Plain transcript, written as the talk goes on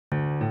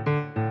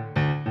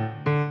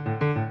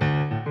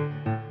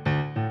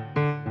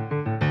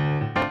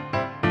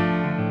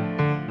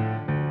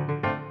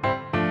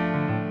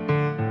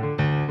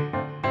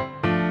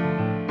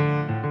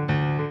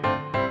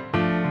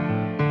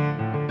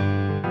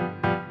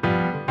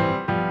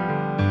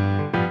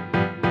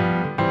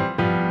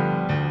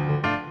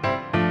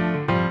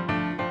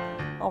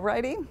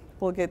Alrighty,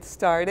 we'll get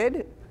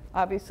started.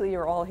 Obviously,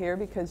 you're all here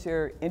because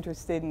you're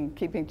interested in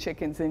keeping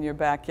chickens in your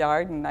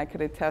backyard, and I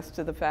could attest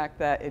to the fact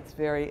that it's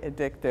very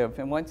addictive.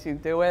 And once you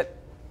do it,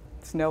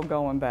 it's no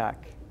going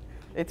back.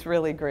 It's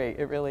really great.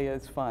 It really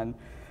is fun.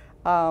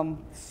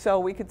 So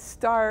we could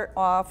start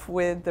off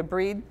with the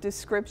breed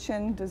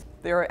description.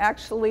 There are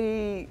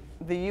actually,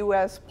 the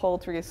U.S.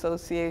 Poultry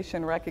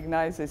Association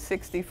recognizes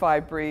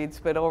 65 breeds,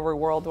 but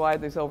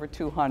worldwide there's over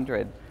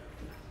 200.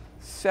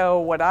 So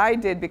what I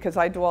did, because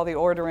I do all the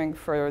ordering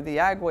for the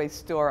Agway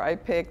store, I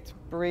picked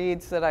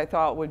breeds that I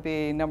thought would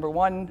be, number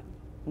one,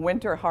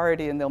 winter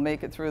hardy, and they'll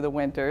make it through the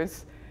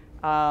winters.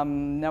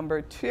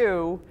 Number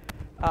two,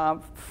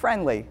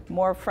 friendly,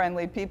 more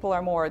friendly. People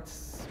are more,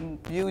 it's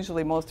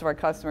usually most of our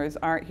customers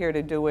aren't here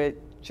to do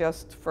it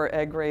just for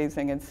egg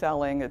raising and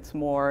selling. It's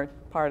more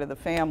part of the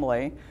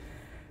family.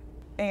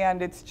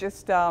 And it's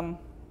just,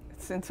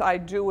 since I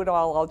do it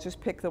all, I'll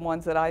just pick the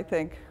ones that I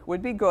think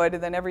would be good.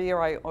 And then every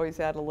year I always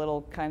add a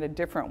little kind of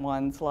different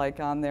ones. Like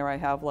on there I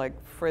have like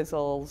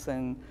frizzles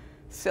and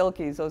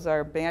silkies. Those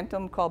are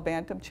called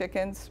bantam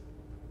chickens.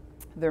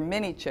 They're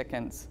mini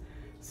chickens.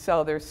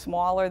 So they're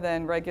smaller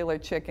than regular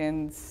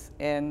chickens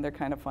and they're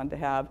kind of fun to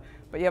have.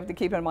 But you have to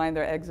keep in mind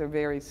their eggs are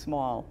very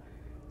small.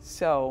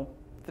 So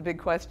the big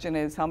question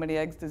is, how many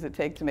eggs does it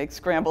take to make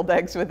scrambled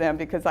eggs with them?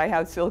 Because I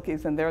have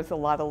silkies and there's a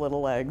lot of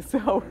little eggs.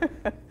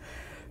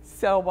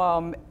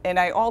 So, and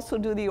I also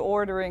do the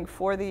ordering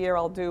for the year.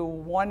 I'll do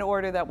one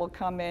order that will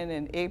come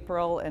in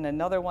April and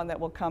another one that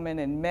will come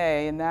in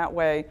May. And that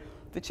way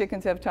the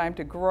chickens have time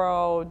to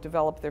grow,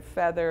 develop their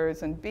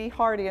feathers, and be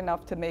hardy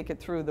enough to make it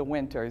through the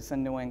winters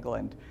in New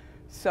England.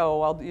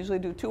 So I'll usually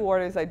do 2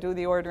 orders. I do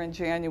the order in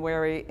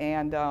January,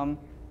 and I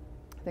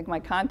think my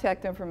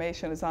contact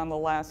information is on the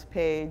last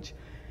page.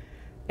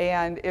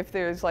 And if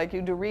there's like,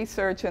 you do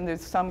research and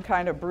there's some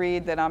kind of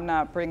breed that I'm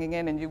not bringing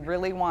in and you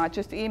really want,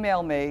 just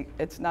email me.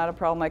 It's not a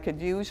problem. I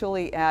could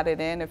usually add it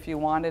in if you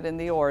want it in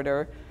the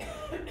order.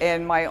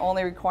 And my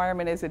only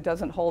requirement is it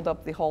doesn't hold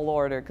up the whole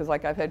order. Because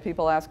like I've had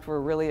people ask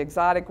for really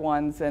exotic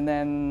ones, and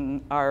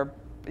then our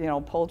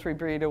poultry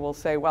breeder will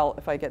say, well,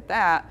 if I get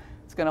that,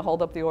 it's going to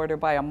hold up the order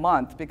by a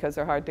month because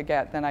they're hard to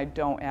get. Then I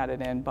don't add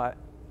it in. But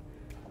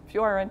if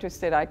you are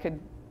interested, I could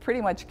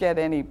pretty much get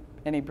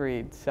any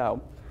breed.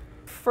 So.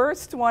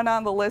 First one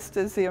on the list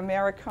is the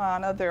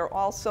Americana. They're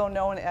also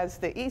known as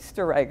the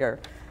Easter egger.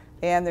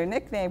 And their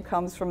nickname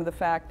comes from the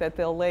fact that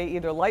they'll lay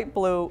either light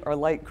blue or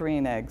light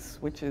green eggs,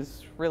 which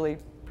is really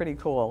pretty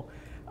cool.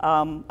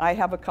 I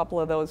have a couple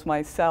of those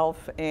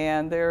myself,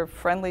 and they're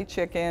friendly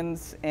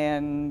chickens,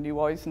 and you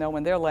always know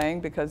when they're laying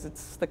because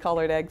it's the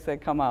colored eggs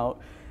that come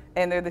out.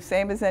 And they're the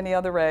same as any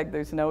other egg.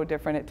 There's no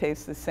different. It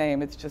tastes the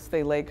same. It's just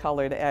they lay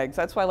colored eggs.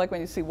 That's why, like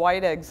when you see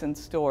white eggs in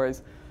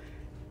stores,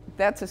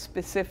 that's a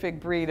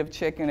specific breed of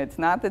chicken. It's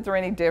not that they're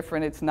any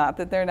different. It's not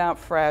that they're not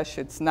fresh.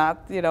 It's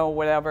not,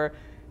 whatever.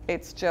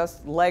 It's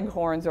just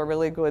Leghorns are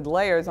really good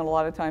layers, and a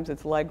lot of times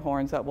it's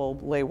Leghorns that will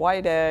lay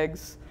white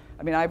eggs.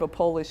 I mean, I have a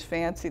Polish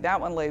Fancy.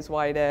 That one lays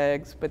white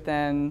eggs, but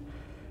then,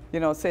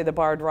 say the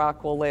Barred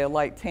Rock will lay a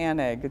light tan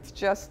egg. It's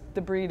just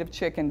the breed of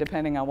chicken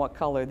depending on what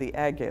color the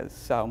egg is.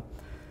 So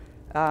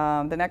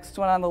the next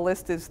one on the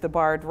list is the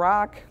Barred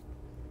Rock.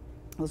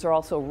 Those are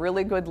also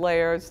really good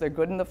layers. They're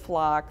good in the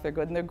flock. They're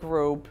good in the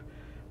group.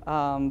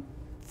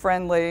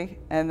 Friendly.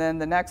 And then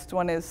the next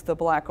one is the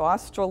Black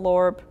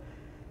Australorp.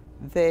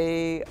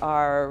 They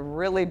are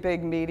really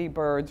big, meaty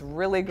birds,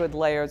 really good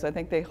layers. I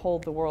think they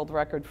hold the world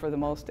record for the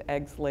most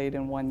eggs laid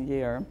in 1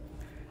 year.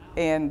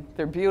 And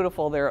they're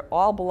beautiful. They're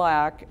all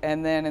black.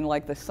 And then in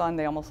like the sun,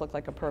 they almost look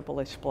like a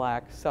purplish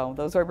black. So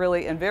those are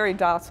really, and very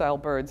docile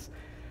birds.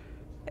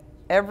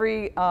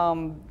 Every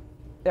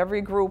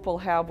group will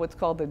have what's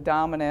called the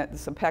dominant,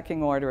 it's a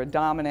pecking order, a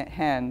dominant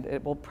hen.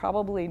 It will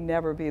probably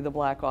never be the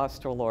Black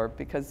Australorp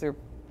because they're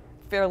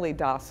fairly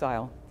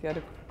docile. You had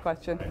a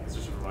question? It's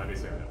just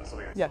reminding me of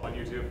something I saw on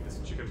YouTube,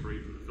 this chicken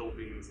breed from the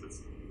Philippines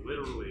that's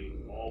literally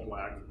all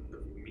black.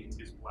 The meat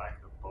is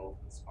black, the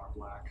bones are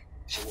black.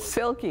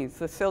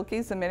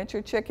 Silkies, the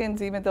miniature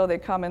chickens, even though they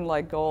come in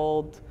like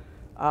gold,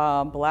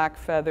 black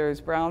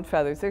feathers, brown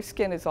feathers, their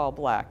skin is all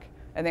black.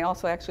 And they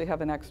also actually have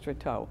an extra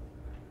toe.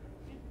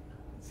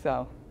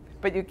 So,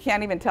 but you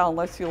can't even tell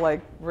unless you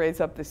like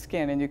raise up the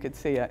skin and you could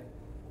see it.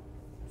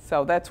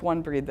 So that's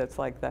one breed that's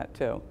like that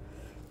too.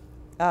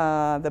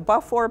 The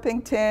Buff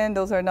Orpington,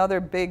 those are another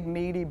big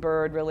meaty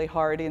bird, really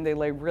hardy, and they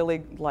lay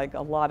really like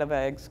a lot of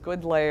eggs.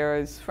 Good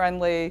layers,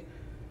 friendly.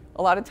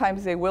 A lot of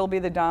times they will be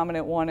the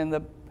dominant one in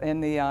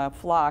the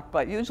flock,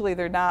 but usually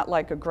they're not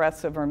like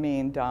aggressive or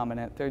mean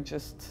dominant. They're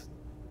just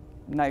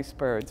nice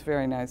birds,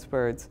 very nice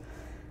birds.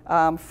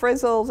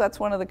 Frizzles,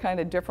 that's one of the kind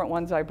of different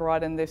ones I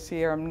brought in this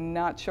year. I'm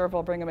not sure if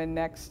I'll bring them in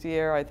next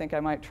year. I think I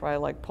might try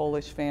like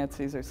Polish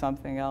Fancies or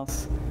something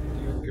else.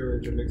 Do you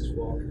encourage a mixed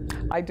flock?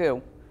 I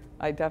do.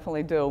 I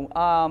definitely do.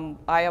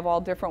 I have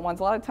all different ones.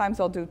 A lot of times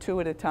I'll do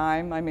 2 at a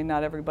time. I mean,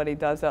 not everybody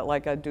does that.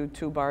 Like I do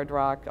 2 Barred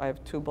Rock. I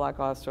have 2 Black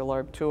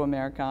Australorp, 2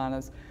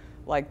 Americanas,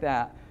 like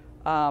that.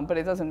 But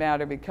it doesn't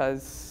matter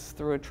because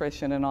through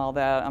attrition and all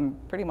that, I'm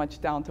pretty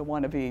much down to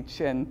 1 of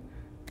each. And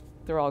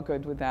they're all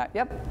good with that.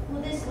 Yep.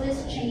 Will this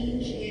list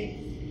change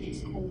if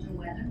it's colder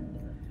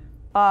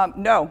weather?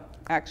 No,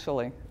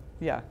 actually,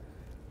 yeah.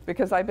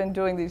 Because I've been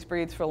doing these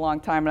breeds for a long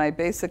time, and I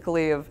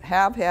basically have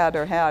had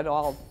or had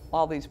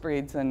all these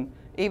breeds. And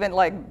even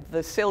like the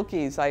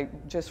Silkies, I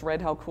just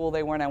read how cool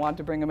they were, and I wanted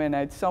to bring them in. I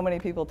had so many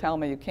people tell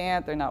me you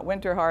can't, they're not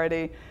winter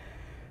hardy.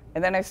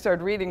 And then I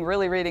started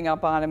really reading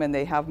up on them, and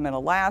they have them in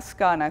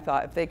Alaska, and I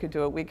thought if they could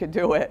do it, we could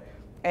do it.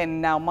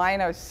 And now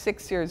mine are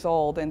 6 years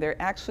old, and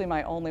they're actually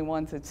my only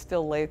ones that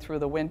still lay through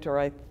the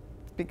winter.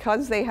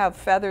 Because they have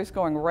feathers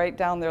going right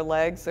down their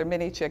legs, they're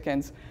mini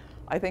chickens,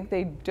 I think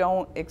they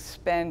don't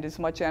expend as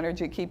much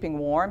energy keeping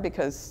warm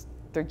because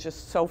they're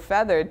just so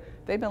feathered.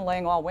 They've been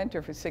laying all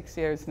winter for 6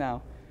 years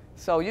now.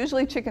 So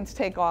usually chickens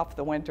take off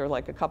the winter,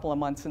 like a couple of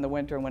months in the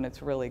winter when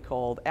it's really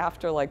cold,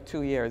 after like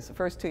 2 years. The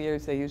first 2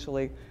 years, they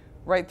usually,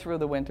 right through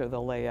the winter,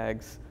 they'll lay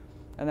eggs.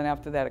 And then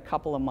after that, a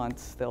couple of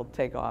months, they'll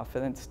take off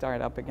and then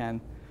start up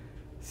again.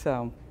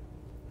 So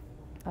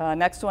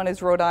next one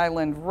is Rhode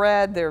Island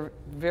Red. They're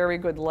very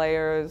good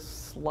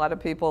layers. A lot of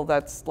people,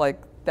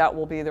 that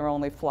will be their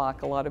only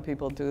flock. A lot of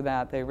people do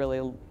that. They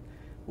really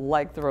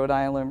like the Rhode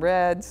Island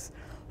Reds.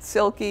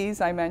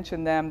 Silkies, I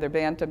mentioned them. They're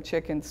bantam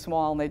chickens,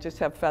 small, and they just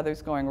have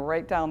feathers going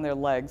right down their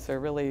legs. They're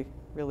really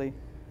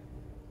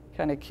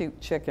kind of cute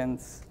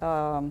chickens.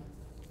 So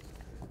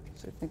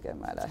I think I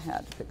might have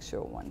had a picture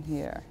of one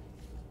here.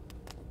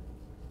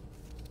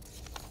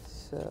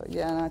 So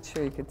yeah, I'm not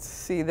sure you could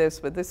see this,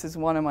 but this is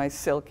one of my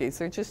Silkies.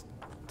 They're just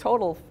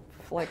total,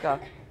 like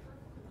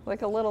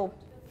a little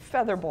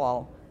feather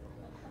ball.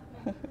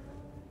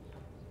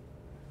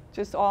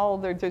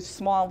 They're just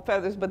small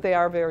feathers, but they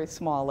are very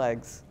small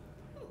eggs.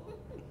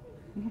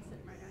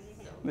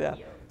 Yeah.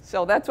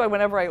 So that's why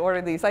whenever I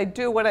order these,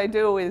 what I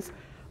do is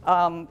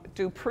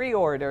do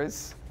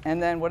pre-orders,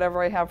 and then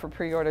whatever I have for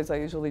pre-orders, I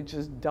usually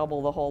just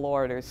double the whole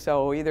order.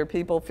 So either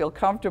people feel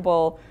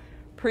comfortable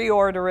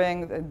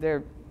pre-ordering,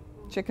 their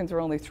chickens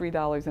are only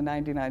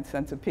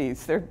 $3.99 a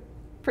piece. They're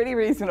pretty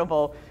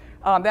reasonable.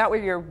 That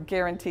way you're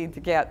guaranteed to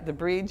get the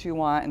breeds you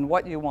want and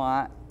what you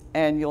want,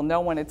 and you'll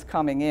know when it's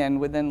coming in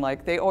within,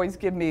 they always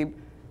give me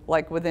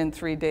within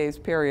 3 days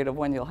period of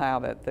when you'll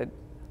have it, the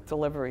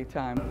delivery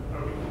time.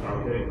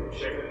 Are they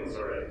chickens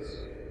or eggs?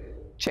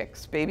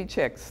 Chicks, baby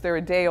chicks. They're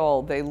a day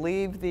old. They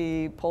leave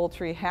the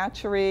poultry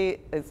hatchery.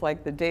 It's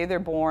like the day they're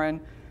born.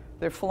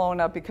 They're flown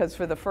up because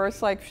for the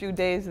first few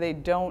days they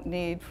don't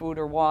need food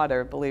or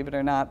water, believe it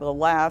or not. The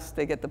last,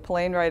 they get the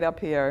plane right up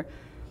here.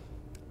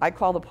 I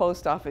call the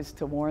post office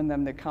to warn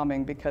them they're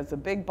coming because a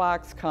big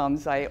box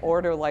comes. I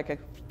order a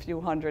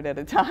few hundred at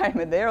a time,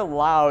 and they're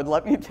loud,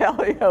 let me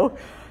tell you.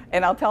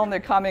 And I'll tell them they're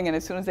coming, and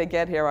as soon as they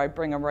get here, I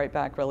bring them right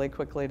back really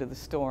quickly to the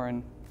store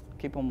and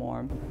keep them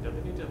warm. Do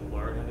they need to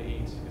learn how to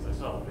eat? Because I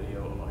saw a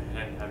video of a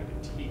hen having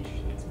to teach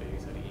its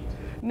babies how to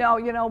eat.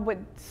 No, but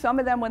some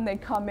of them, when they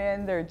come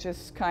in, they're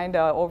just kind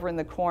of over in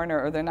the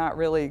corner, or they're not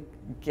really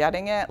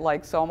getting it.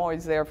 So I'm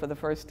always there for the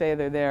first day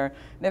they're there.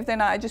 And if they're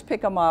not, I just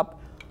pick them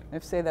up.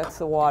 If, say, that's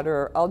the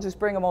water, I'll just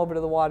bring them over to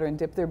the water and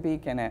dip their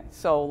beak in it.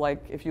 So,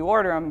 if you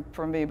order them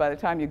from me, by the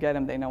time you get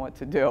them, they know what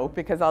to do,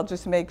 because I'll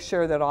just make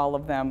sure that all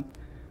of them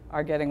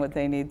are getting what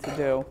they need to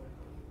do.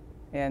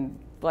 And,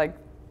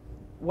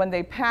 when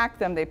they pack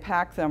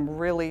them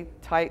really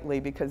tightly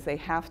because they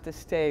have to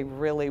stay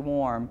really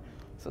warm.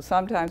 So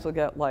sometimes we'll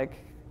get,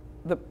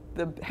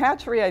 the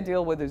hatchery I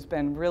deal with has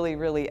been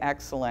really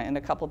excellent. And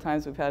a couple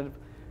times we've had,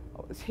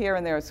 here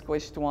and there, a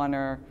squished one,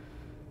 or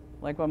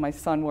when my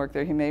son worked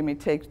there, he made me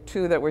take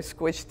 2 that were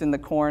squished in the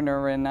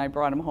corner, and I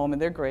brought them home,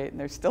 and they're great, and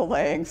they're still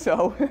laying,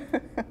 so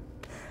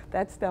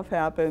that stuff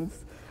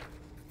happens.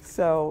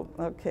 So,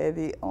 okay,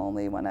 the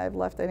only one I've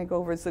left I think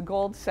over is the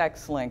gold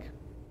sex link.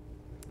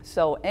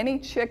 So any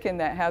chicken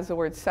that has the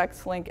word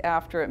sex link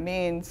after it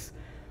means,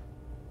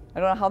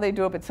 I don't know how they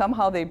do it, but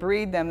somehow they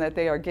breed them that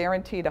they are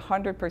guaranteed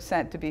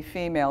 100% to be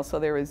female, so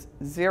there is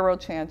 0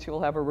 chance you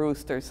will have a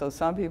rooster. So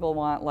some people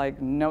want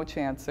no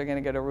chance they're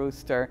gonna get a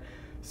rooster.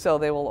 So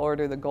they will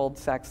order the gold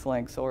sex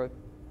links or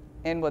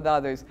in with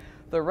others.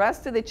 The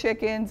rest of the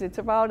chickens, it's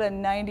about a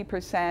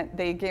 90%,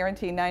 they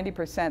guarantee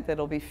 90% that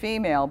it'll be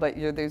female, but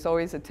there's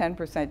always a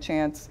 10%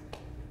 chance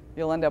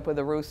you'll end up with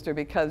a rooster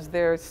because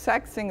they're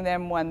sexing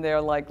them when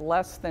they're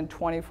less than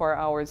 24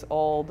 hours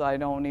old. I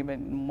don't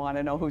even want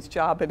to know whose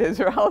job it is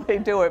or how they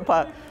do it,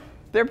 but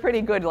they're pretty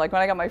good. When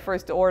I got my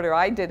first order,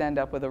 I did end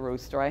up with a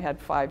rooster. I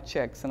had 5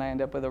 chicks and I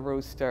ended up with a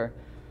rooster.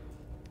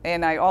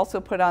 And I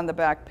also put on the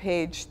back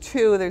page,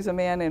 too, there's a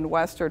man in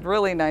Westford,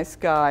 really nice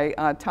guy,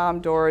 Tom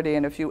Doherty,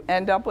 and if you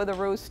end up with a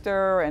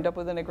rooster, end up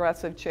with an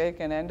aggressive chick,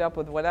 and end up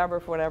with whatever,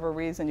 for whatever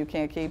reason you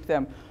can't keep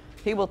them,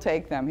 he will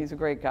take them. He's a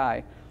great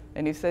guy.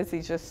 And he says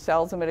he just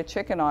sells them at a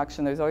chicken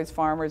auction. There's always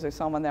farmers or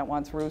someone that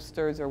wants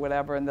roosters or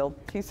whatever, and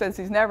he says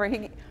he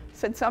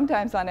said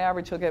sometimes on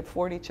average he'll get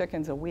 40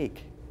 chickens a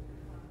week.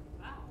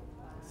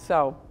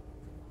 So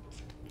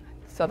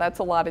that's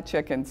a lot of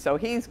chickens. So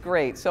he's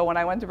great. So when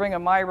I went to bring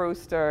him my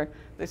rooster,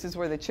 this is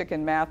where the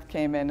chicken math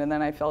came in, and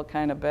then I felt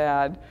kind of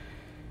bad.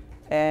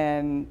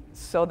 And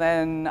so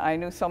then I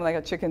knew someone that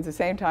got chickens the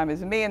same time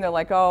as me, and they're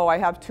like, oh, I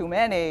have too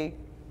many,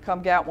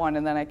 come get one.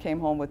 And then I came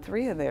home with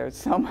 3 of theirs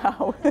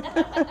somehow.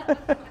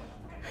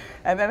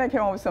 And then I came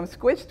home with some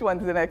squished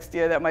ones the next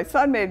year that my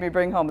son made me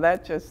bring home.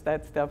 That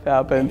stuff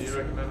happens. Do you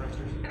recommend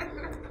roosters?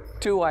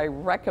 Do I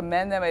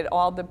recommend them? It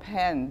all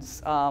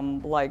depends.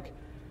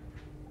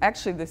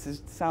 Actually,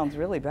 sounds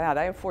really bad.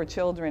 I have 4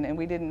 children, and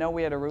we didn't know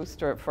we had a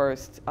rooster at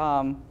first.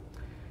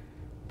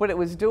 But it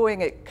was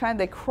doing it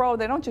they crow.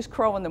 They don't just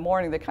crow in the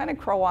morning. They kind of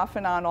crow off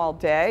and on all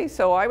day.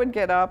 So I would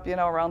get up,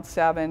 around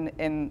 7,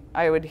 and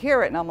I would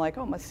hear it, and I'm like,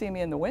 oh, must see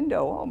me in the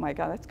window. Oh my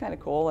God, that's kind of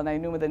cool. And I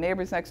knew the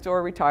neighbors next door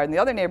were retired, and the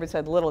other neighbors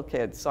had little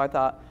kids. So I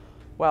thought,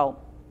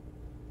 well,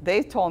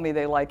 they told me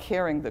they like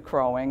hearing the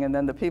crowing, and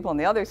then the people on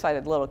the other side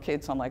had little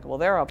kids. So I'm like, well,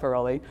 they're up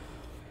early.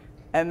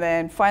 And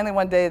then finally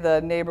one day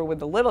the neighbor with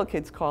the little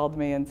kids called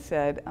me and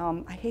said,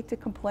 I hate to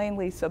complain,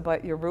 Lisa,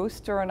 but your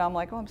rooster, and I'm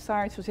like, oh, I'm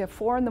sorry. So you have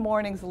 4 in the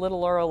mornings, a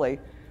little early.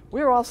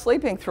 We were all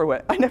sleeping through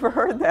it. I never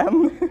heard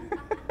them.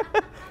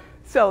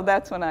 So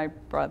that's when I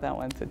brought that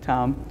one to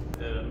Tom.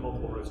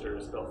 Multiple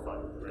roosters, they'll fight,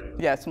 right?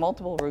 Yes,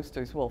 multiple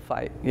roosters will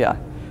fight, yeah.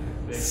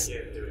 They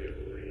can't do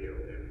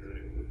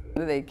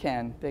it. They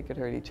can. They could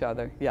hurt each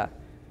other, yeah.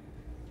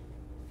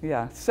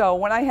 Yeah, so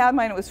when I had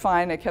mine, it was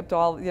fine. I kept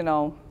all,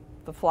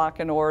 the flock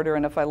in order,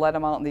 and if I let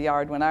them out in the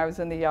yard, when I was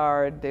in the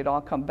yard, they'd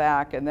all come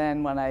back. And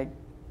then when I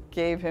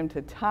gave him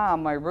to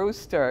Tom, my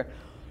rooster,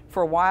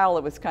 for a while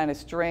it was kind of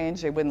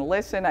strange. They wouldn't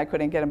listen. I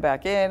couldn't get him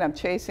back in. I'm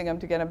chasing him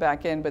to get him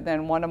back in, but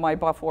then one of my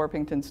Buff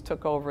Orpingtons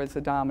took over as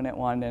the dominant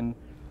one, and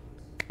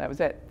that was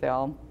it.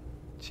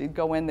 She'd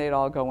go in, they'd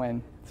all go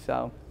in.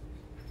 So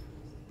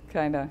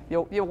kind of,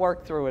 you'll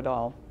work through it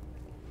all.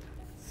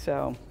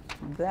 So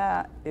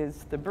that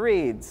is the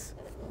breeds.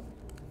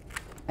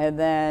 And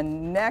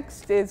then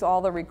next is all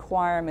the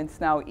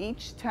requirements. Now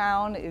each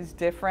town is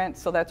different,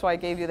 so that's why I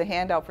gave you the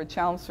handout for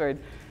Chelmsford.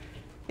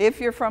 If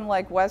you're from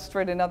like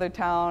Westford, another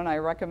town, I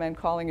recommend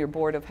calling your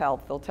Board of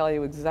Health. They'll tell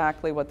you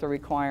exactly what the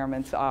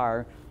requirements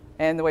are.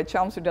 And the way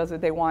Chelmsford does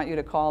it, they want you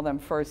to call them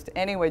first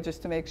anyway,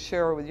 just to make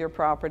sure with your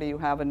property you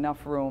have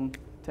enough room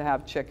to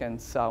have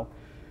chickens. So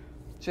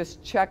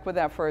just check with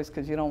that first,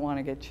 because you don't want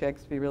to get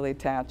chicks, be really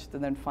attached,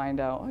 and then find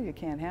out, oh, you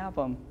can't have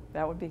them.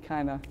 That would be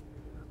kind of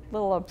a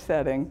little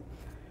upsetting.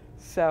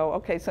 So,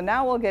 okay, so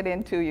now we'll get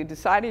into, you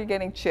decided you're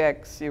getting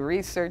chicks, you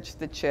research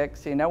the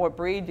chicks, you know what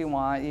breed you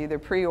want, you either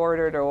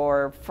pre-ordered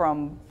or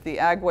from the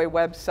Agway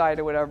website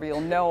or whatever.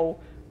 You'll know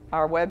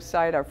our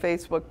website, our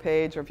Facebook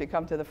page, or if you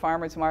come to the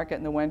farmer's market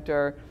in the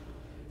winter,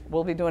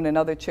 we'll be doing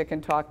another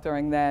chicken talk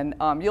during then.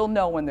 You'll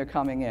know when they're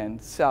coming in.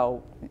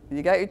 So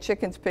you got your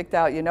chickens picked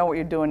out, you know what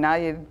you're doing. Now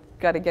you've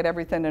got to get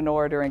everything in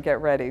order and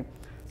get ready.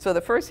 So the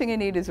first thing you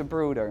need is a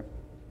brooder,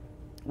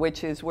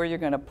 which is where you're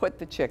going to put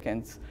the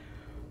chickens.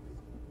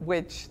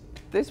 Which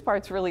this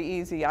part's really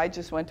easy. I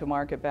just went to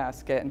Market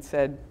Basket and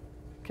said,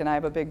 can I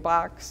have a big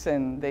box?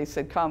 And they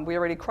said, come. We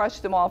already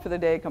crushed them all for the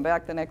day. Come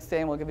back the next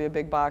day and we'll give you a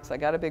big box. I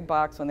got a big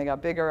box. When they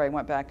got bigger, I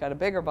went back, got a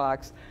bigger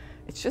box.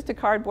 It's just a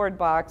cardboard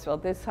box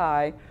about this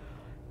high.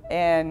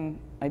 And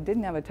I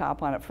didn't have a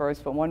top on it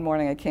first, but one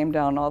morning I came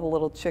down and all the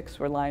little chicks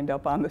were lined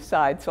up on the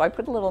side. So I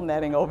put a little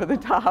netting over the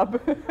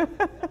top.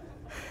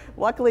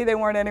 Luckily, they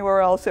weren't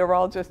anywhere else. They were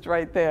all just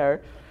right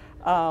there.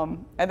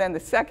 And then the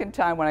second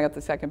time when I got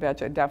the second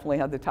batch, I definitely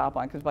had the top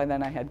on, because by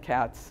then I had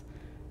cats.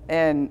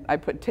 And I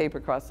put tape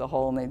across the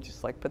hole, and they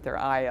just like put their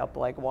eye up,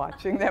 like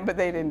watching them, but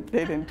they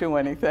didn't do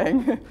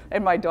anything.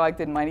 And my dog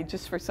didn't mind. He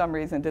just, for some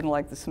reason, didn't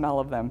like the smell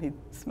of them. He'd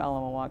smell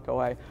them and walk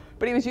away.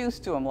 But he was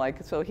used to them,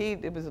 like, so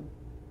it was a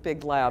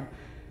big lab.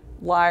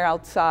 Lie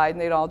outside,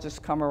 and they'd all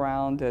just come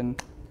around,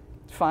 and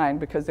fine,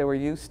 because they were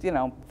used,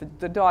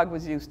 the dog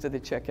was used to the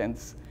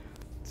chickens.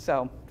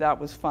 So that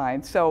was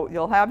fine. So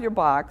you'll have your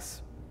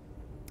box.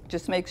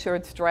 Just make sure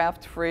it's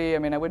draft free. I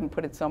mean, I wouldn't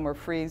put it somewhere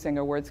freezing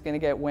or where it's going to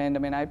get wind. I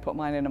mean, I'd put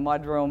mine in a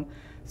mud room.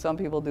 Some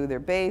people do their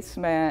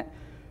basement.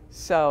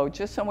 So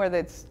just somewhere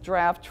that's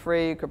draft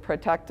free. You could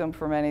protect them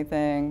from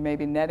anything.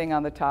 Maybe netting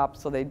on the top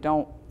so they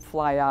don't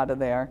fly out of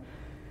there.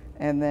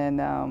 And then,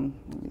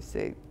 let me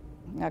see.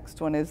 Next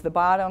one is the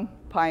bottom,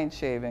 pine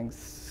shavings.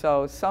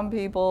 So some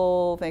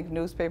people think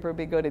newspaper would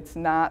be good. It's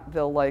not.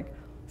 They'll like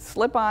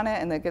slip on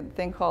it, and they get a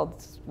thing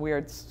called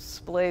weird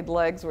splayed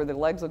legs, where the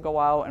legs will go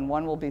out and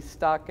one will be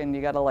stuck, and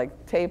you got to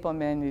like tape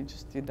them in.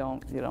 You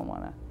don't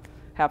want to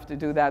have to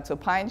do that. So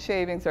pine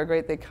shavings are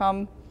great. They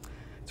come,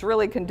 it's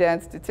really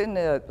condensed. It's in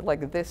the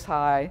like this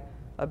high,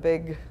 a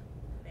big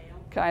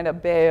kind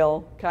of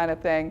bale kind of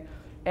thing.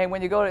 And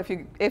when you go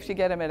to, if you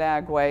get them at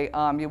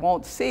Agway, you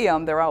won't see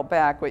them. They're out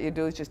back. What you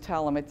do is just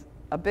tell them it's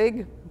a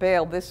big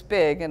bale this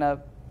big in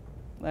a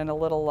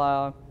little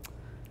a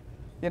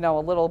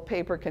little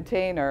paper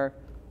container,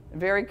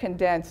 very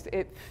condensed.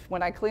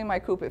 When I clean my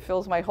coop, it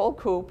fills my whole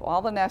coop,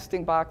 all the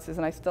nesting boxes,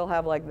 and I still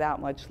have like that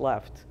much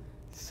left.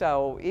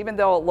 So even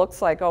though it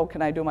looks like, oh,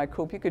 can I do my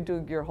coop? You could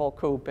do your whole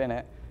coop in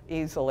it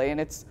easily, and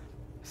it's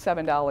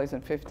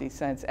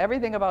 $7.50.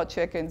 Everything about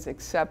chickens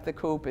except the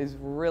coop is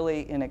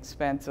really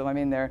inexpensive. I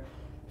mean, they're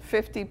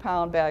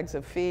 50-pound bags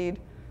of feed,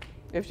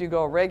 If you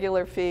go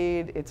regular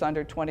feed, it's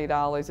under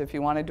 $20. If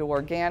you want to do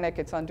organic,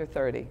 it's under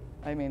 $30.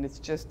 I mean, it's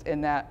just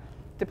in that,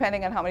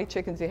 depending on how many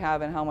chickens you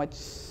have and how much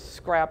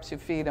scraps you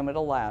feed them,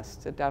 it'll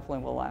last. It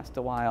definitely will last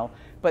a while.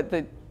 But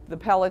the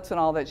pellets and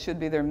all that should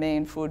be their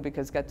main food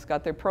because it's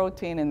got their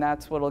protein and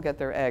that's what'll get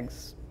their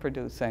eggs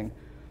producing.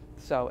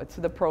 So it's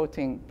the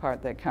protein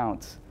part that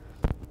counts.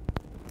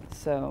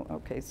 So,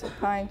 okay, so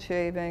pine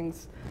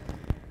shavings.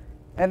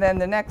 And then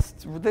the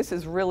next, this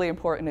is really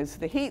important, is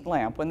the heat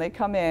lamp. When they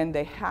come in,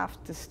 they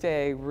have to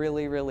stay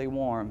really, really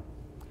warm.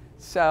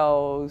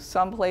 So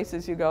some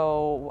places you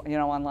go, you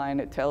know, online,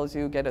 it tells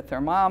you get a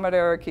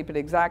thermometer, keep it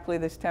exactly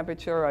this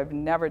temperature. I've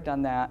never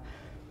done that.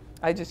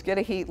 I just get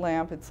a heat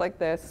lamp. It's like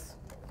this.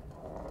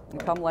 You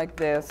come like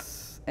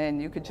this,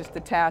 and you could just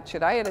attach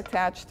it. I had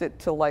attached it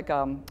to like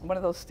one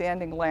of those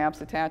standing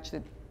lamps, attached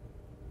it,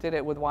 did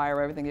it with wire,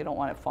 everything. You don't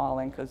want it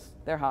falling because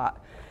they're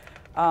hot.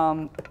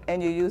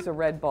 And you use a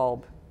red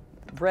bulb.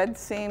 Red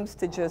seems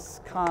to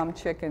just calm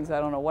chickens. I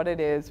don't know what it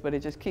is, but it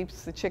just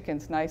keeps the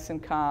chickens nice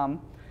and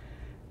calm.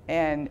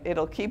 And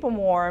it'll keep them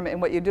warm.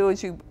 And what you do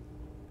is you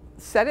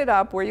set it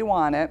up where you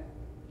want it,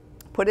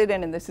 put it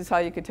in, and this is how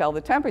you could tell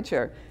the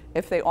temperature.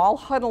 If they all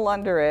huddle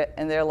under it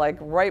and they're like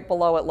right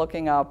below it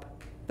looking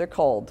up, they're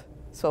cold.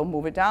 So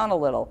move it down a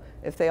little.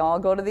 If they all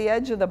go to the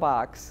edge of the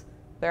box,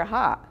 they're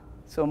hot.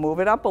 So move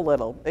it up a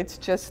little. It's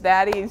just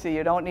that easy.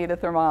 You don't need a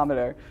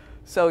thermometer.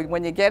 So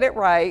when you get it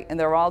right, and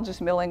they're all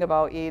just milling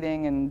about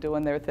eating and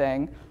doing their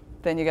thing,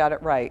 then you got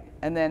it right.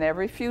 And then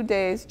every few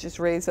days, just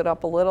raise it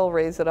up a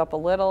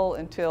little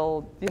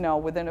until, you know,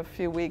 within a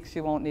few weeks,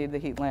 you won't need the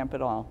heat lamp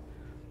at all.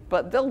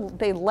 But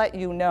they let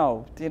you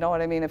know. Do you know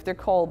what I mean? If they're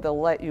cold,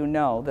 they'll let you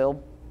know.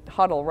 They'll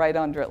huddle right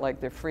under it like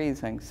they're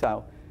freezing.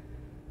 So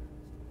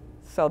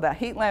that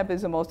heat lamp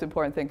is the most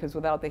important thing because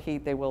without the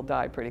heat, they will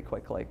die pretty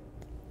quickly.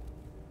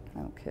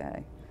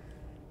 Okay.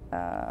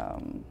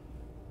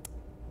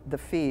 The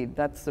feed,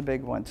 that's the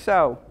big one.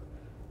 So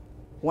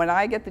when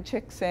I get the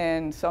chicks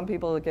in, some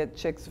people get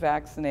chicks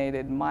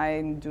vaccinated.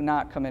 Mine do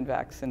not come in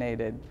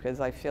vaccinated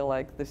because I feel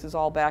like this is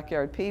all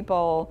backyard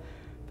people.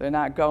 They're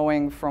not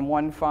going from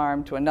one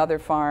farm to another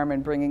farm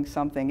and bringing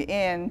something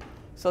in.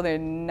 So they're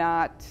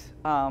not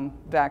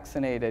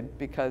vaccinated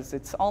because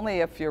it's only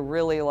if you're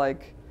really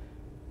like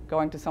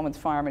going to someone's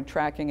farm and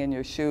tracking in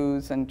your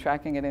shoes and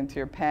tracking it into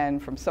your pen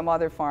from some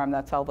other farm,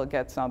 that's how they'll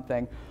get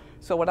something.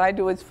 So what I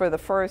do is for the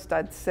first,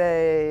 I'd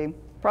say,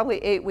 probably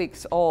 8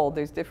 weeks old,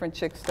 there's different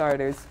chick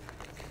starters.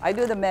 I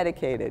do the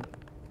medicated.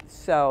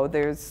 So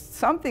there's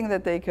something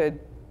that they could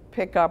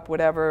pick up,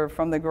 whatever,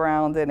 from the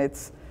ground, and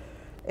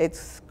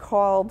it's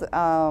called,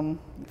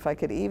 if I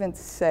could even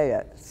say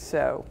it,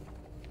 so,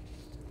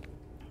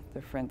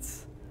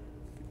 difference,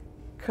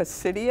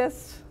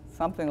 Coccidius,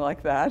 something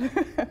like that.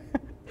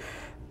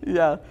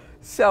 Yeah.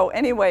 So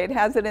anyway, it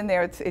has it in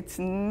there. It's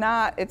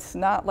not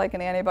like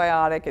an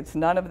antibiotic. It's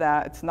none of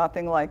that. It's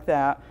nothing like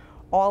that.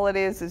 All it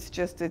is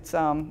just it's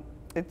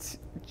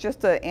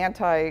just an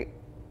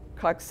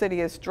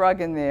anti-coccidius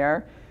drug in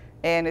there,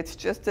 and it's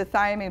just a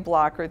thiamine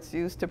blocker. It's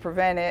used to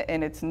prevent it,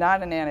 and it's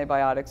not an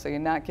antibiotic, so you're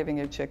not giving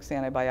your chicks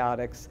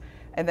antibiotics.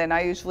 And then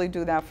I usually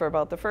do that for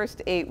about the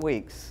first 8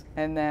 weeks,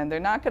 and then they're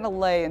not going to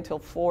lay until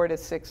 4 to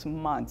 6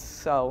 months.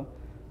 So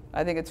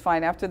I think it's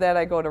fine. After that,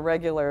 I go to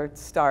regular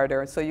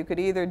starter. So you could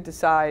either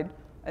decide,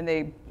 and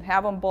they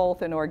have them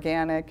both in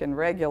organic and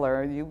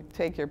regular. You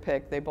take your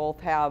pick. They both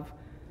have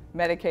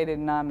medicated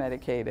and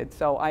non-medicated.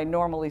 So I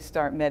normally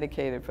start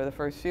medicated for the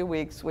first few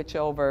weeks, switch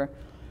over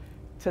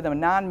to the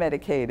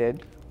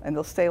non-medicated, and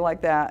they'll stay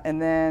like that.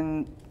 And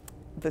then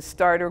the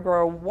starter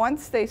grower,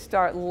 once they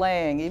start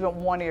laying, even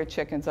one of your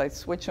chickens, I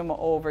switch them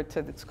over to,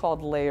 it's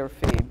called layer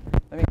feed.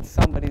 That means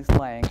somebody's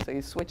laying. So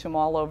you switch them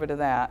all over to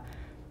that.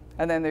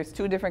 And then there's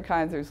two different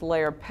kinds. There's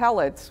layer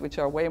pellets, which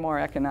are way more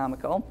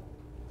economical.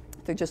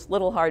 They're just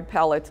little hard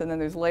pellets. And then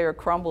there's layer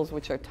crumbles,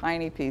 which are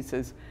tiny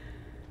pieces.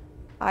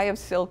 I have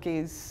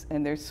silkies,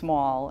 and they're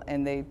small,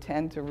 and they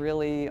tend to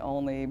really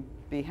only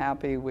be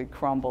happy with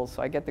crumbles.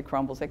 So I get the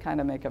crumbles. They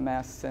kind of make a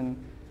mess and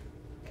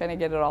kind of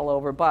get it all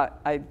over.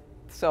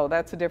 So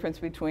that's the difference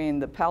between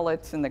the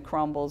pellets and the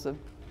crumbles. The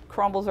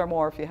crumbles are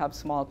more if you have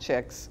small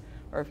chicks,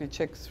 or if your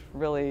chickens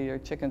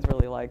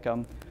really like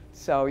them.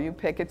 So you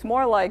pick. It's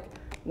more like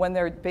when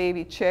they're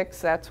baby chicks,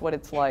 that's what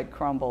it's like,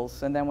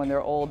 crumbles. And then when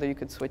they're older, you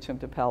could switch them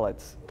to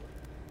pellets.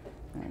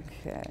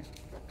 Okay.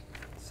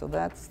 So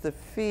that's the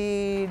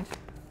feed.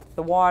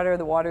 The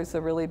water's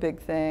a really big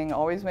thing.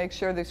 Always make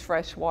sure there's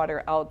fresh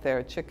water out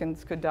there.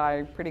 Chickens could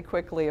die pretty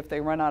quickly if they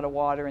run out of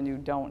water and you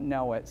don't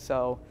know it.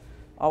 So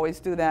always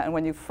do that. And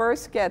when you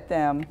first get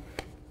them,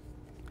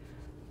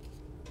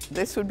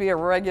 this would be a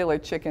regular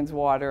chicken's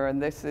water,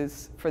 and this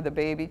is for the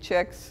baby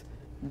chicks.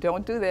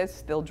 Don't do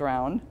this, they'll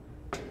drown.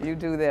 You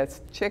do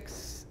this.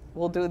 Chicks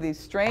will do these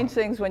strange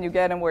things when you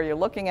get them where you're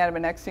looking at them,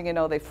 and next thing you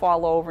know, they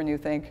fall over and you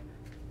think,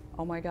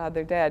 oh my God,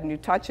 they're dead. And you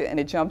touch it and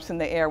it jumps in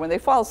the air. When they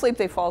fall asleep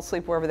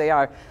wherever they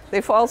are. They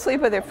fall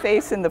asleep with their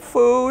face in the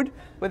food,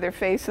 with their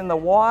face in the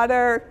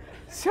water.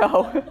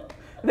 So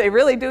They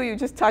really do. You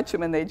just touch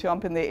them and they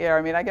jump in the air.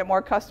 I mean, I get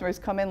more customers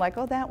come in like,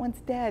 oh, that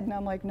one's dead. And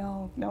I'm like,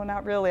 no,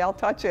 not really. I'll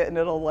touch it and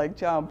it'll like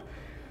jump.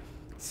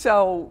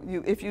 So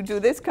if you do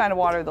this kind of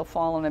water, they'll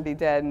fall in and be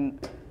dead.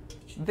 And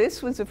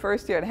this was the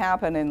first year it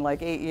happened in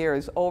like 8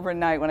 years.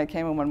 Overnight when I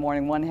came in one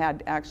morning, one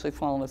had actually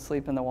fallen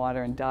asleep in the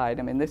water and died.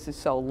 I mean, this is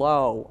so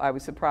low. I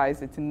was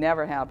surprised. It's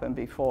never happened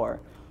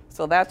before.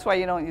 So that's why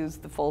you don't use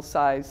the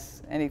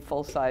any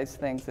full-size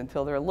things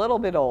until they're a little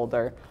bit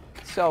older.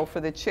 So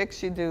for the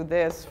chicks, you do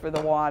this for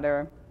the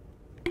water,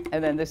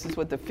 and then this is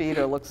what the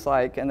feeder looks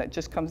like, and it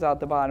just comes out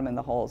the bottom in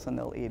the holes, and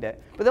they'll eat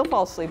it. But they'll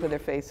fall asleep with their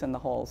face in the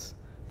holes.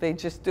 They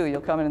just do.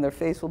 You'll come in, and their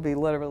face will be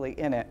literally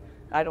in it.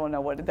 I don't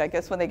know what. I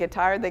guess when they get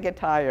tired, they get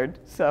tired.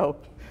 So,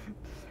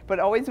 but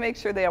always make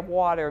sure they have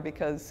water,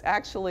 because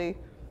actually,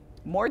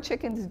 more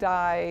chickens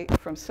die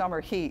from summer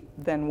heat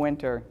than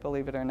winter,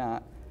 believe it or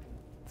not.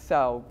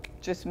 So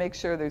just make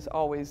sure there's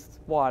always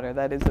water.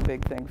 That is a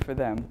big thing for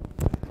them.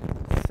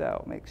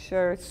 So make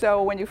sure.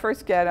 So when you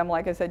first get them,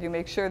 like I said, you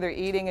make sure they're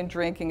eating and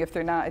drinking. If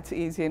they're not, it's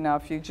easy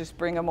enough. You just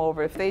bring them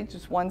over. If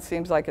one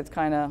seems like it's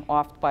kind of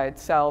off by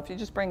itself, you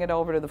just bring it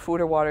over to the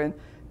food or water and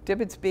dip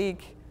its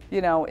beak,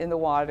 in the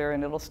water,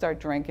 and it'll start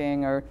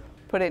drinking, or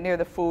put it near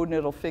the food and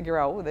it'll figure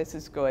out, oh, this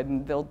is good,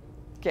 and they'll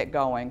get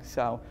going.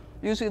 So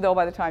usually though,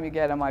 by the time you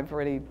get them, I've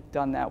already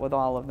done that with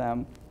all of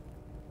them.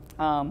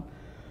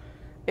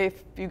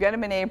 If you get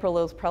them in April,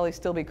 it'll probably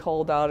still be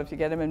cold out. If you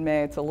get them in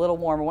May, it's a little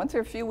warmer. Once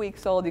they're a few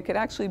weeks old, you could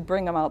actually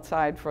bring them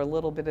outside for a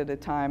little bit at a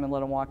time and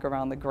let them walk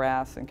around the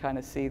grass and kind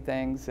of see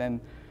things.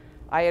 And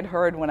I had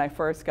heard when I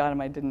first got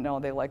them, I didn't know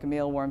they like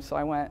mealworms, so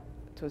I went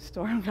to a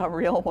store and got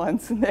real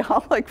ones, and they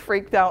all like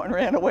freaked out and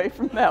ran away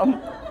from them.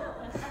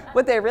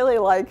 What they really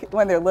like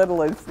when they're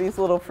little is these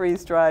little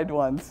freeze-dried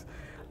ones.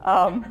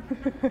 Of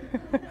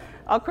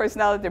course,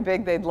 now that they're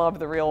big, they'd love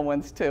the real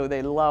ones too.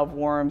 They love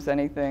worms,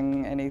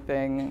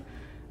 anything.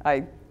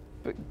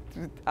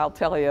 I'll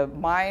tell you,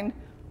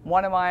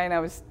 one of mine, I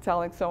was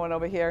telling someone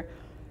over here,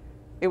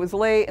 it was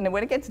late, and then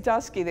when it gets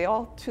dusky,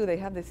 they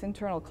have this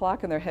internal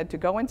clock in their head to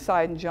go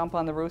inside and jump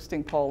on the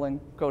roosting pole and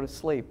go to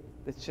sleep.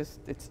 It's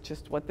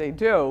just what they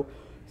do.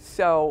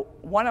 So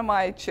one of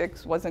my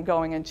chicks wasn't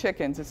going in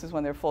chickens. This is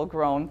when they're full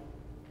grown.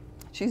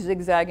 She's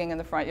zigzagging in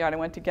the front yard. I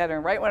went to get her,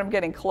 and right when I'm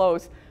getting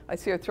close, I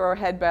see her throw her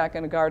head back,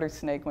 and a garter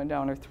snake went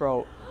down her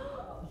throat.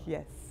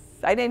 Yes.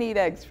 I didn't eat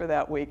eggs for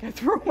that week. I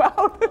threw them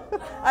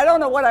out. I don't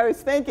know what I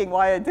was thinking,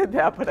 why I did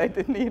that, but I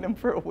didn't eat them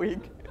for a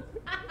week.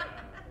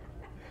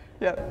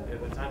 Yep.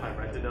 At the time I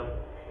rented them,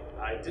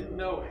 I didn't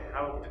know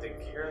how to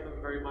take care of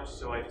them very much,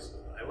 so I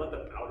let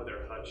them out of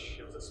their hutch.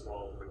 It was a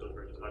small rental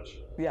hutch.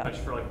 Yeah. Hutch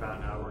for like about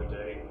an hour a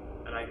day.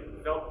 And I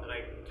kept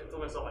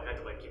telling myself I had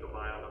to keep an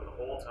eye on them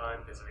the whole time,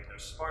 because they're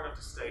smart enough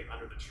to stay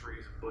under the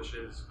trees and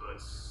bushes,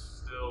 but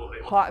still.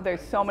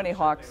 There's so many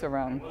hawks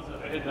around.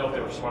 I didn't know if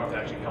they were smart enough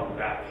to actually come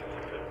back.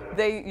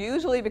 They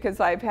usually, because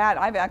I've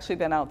actually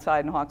been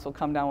outside and hawks will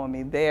come down with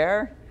me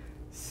there.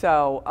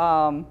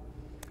 So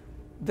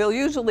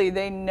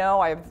they know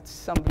I have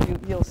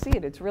you'll see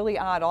it, it's really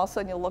odd. All of a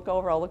sudden I'll look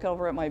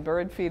over at my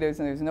bird feeders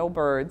and there's no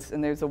birds,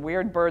 and there's a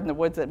weird bird in the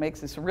woods that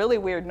makes this really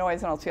weird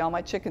noise, and I'll see all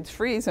my chickens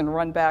freeze and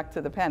run back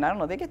to the pen. I don't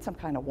know, they get some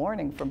kind of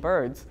warning from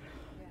birds.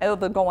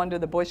 And they'll go under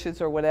the bushes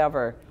or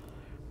whatever.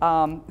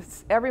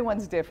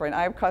 Everyone's different.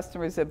 I have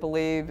customers that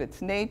believe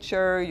it's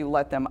nature, you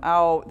let them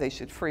out, they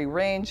should free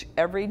range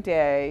every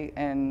day,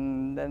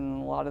 and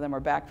then a lot of them are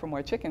back for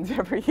more chickens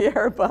every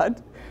year,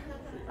 but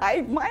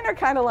mine are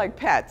kind of like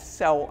pets,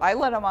 so I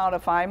let them out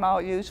if I'm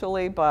out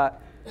usually,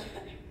 but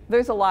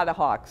there's a lot of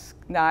hawks.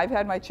 Now, I've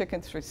had my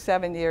chickens for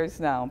 7 years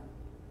now.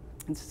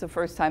 This is the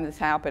first time this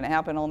happened. It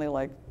happened only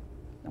like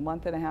a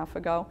month and a half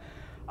ago.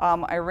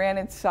 I ran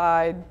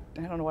inside.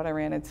 I don't know what I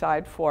ran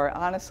inside for.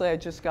 Honestly, I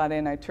just got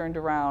in. I turned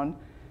around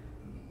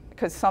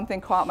because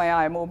something caught my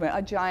eye, movement.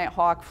 A giant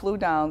hawk flew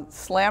down,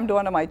 slammed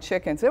onto my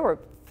chickens. There were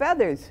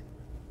feathers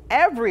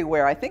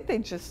everywhere. I think they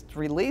just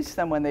release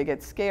them when they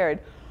get scared.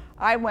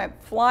 I went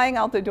flying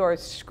out the door,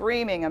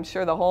 screaming. I'm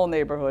sure the whole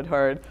neighborhood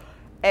heard.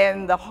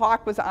 And the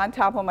hawk was on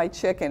top of my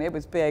chicken. It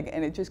was big,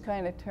 and it just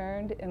kind of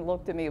turned and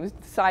looked at me. It was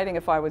deciding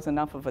if I was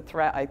enough of a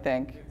threat, I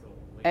think.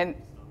 And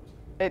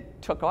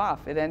it took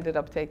off. It ended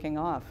up taking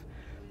off.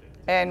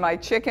 And my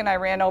chicken, I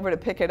ran over to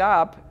pick it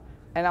up,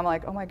 and I'm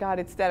like, oh my God,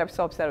 it's dead. I'm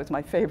so upset. It was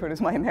my favorite. It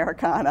was my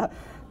Americana.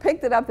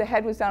 Picked it up, the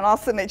head was down. All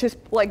of a sudden, it just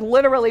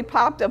literally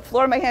popped up,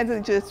 flew in my hands,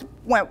 and just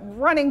went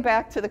running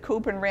back to the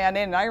coop and ran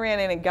in. And I ran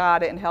in and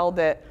got it and held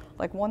it.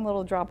 Like one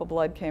little drop of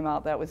blood came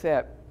out, that was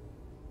it.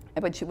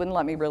 But she wouldn't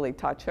let me really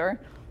touch her.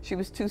 She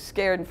was too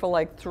scared, and for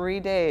like 3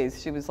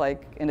 days, she was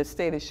like in a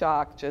state of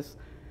shock, just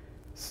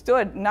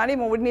stood,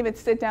 wouldn't even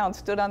sit down,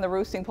 stood on the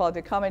roosting pole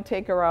to come and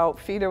take her out,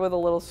 feed her with a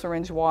little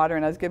syringe water,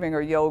 and I was giving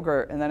her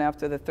yogurt, and then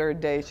after the 3rd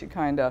day, she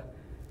kind of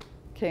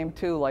came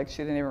to like she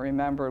didn't even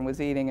remember and was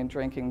eating and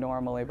drinking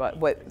normally.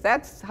 But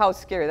that's how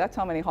scary, that's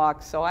how many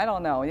hawks, so I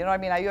don't know. You know what I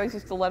mean? I always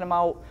used to let them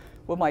out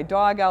with my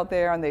dog out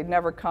there, and they'd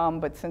never come,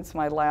 but since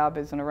my lab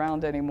isn't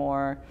around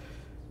anymore,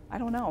 I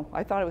don't know.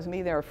 I thought it was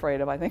me they were afraid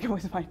of. I think it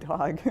was my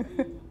dog.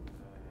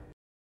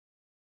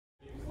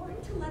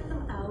 According to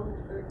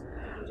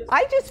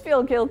I just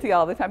feel guilty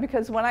all the time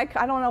because when I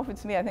don't know if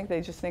it's me, I think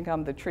they just think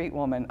I'm the treat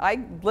woman.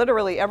 I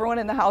literally, everyone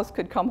in the house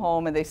could come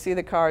home and they see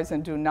the cars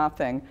and do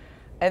nothing.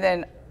 And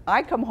then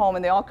I come home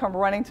and they all come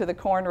running to the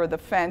corner of the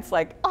fence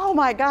like, oh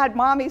my God,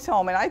 mommy's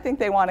home. And I think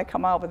they want to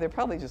come out, but they're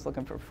probably just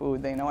looking for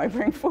food. They know I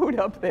bring food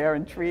up there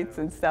and treats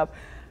and stuff.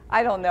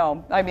 I don't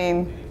know. I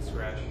mean, They need to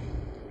scratch.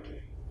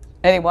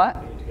 any what?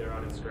 They need to get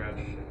around and scratch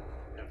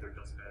if they're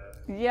just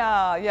bad.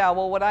 Yeah.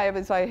 Well, what I have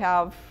is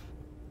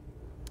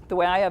the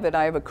way I have it,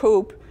 I have a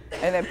coop,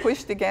 and then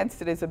pushed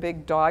against it is a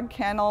big dog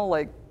kennel,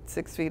 like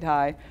 6 feet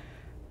high.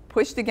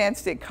 Pushed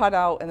against it, cut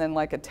out, and then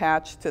like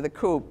attached to the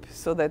coop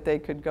so that they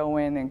could go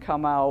in and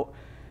come out.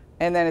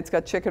 And then it's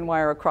got chicken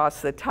wire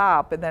across the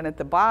top. And then at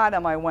the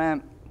bottom, I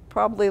went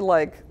probably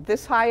like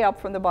this high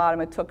up from the bottom.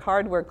 I took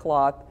hardware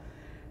cloth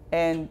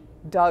and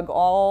dug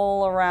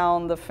all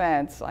around the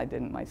fence. I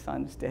didn't, my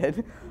sons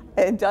did.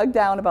 And dug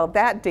down about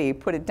that deep,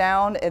 put it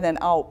down and then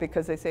out,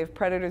 because they say if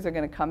predators are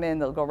going to come in,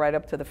 they'll go right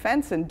up to the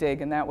fence and dig,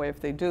 and that way if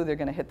they do, they're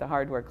going to hit the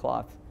hardware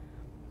cloth.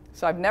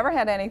 So I've never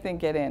had anything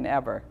get in,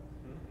 ever.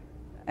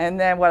 And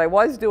then what I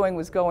was doing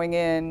was going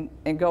in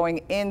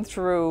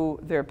through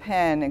their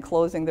pen and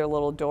closing their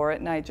little door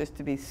at night just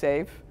to be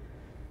safe.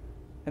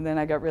 And then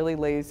I got really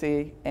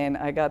lazy, and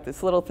I got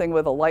this little thing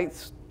with a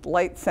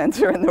light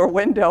sensor in their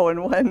window,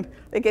 and when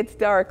it gets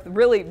dark,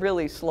 really,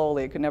 really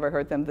slowly, it could never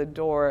hurt them, the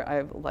door,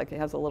 it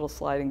has a little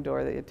sliding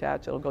door that you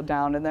attach, it'll go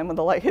down, and then when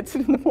the light hits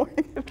it in the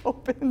morning, it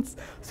opens,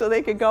 so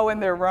they could go in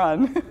their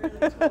run.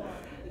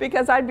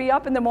 Because I'd be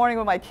up in the morning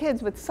with my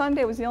kids, but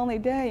Sunday was the only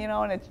day, you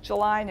know, and it's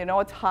July, and you know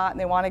it's hot, and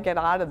they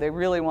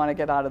really want to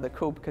get out of the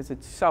coop because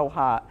it's so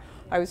hot.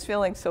 I was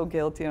feeling so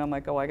guilty, and I'm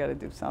like, oh, I got to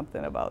do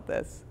something about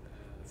this.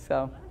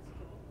 So,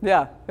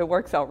 yeah, it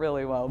works out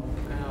really well.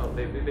 Oh,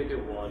 they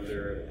do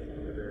wander.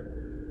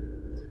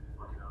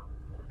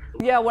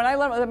 Yeah, when I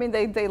let them, I mean,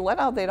 they let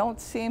out, they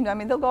don't seem, I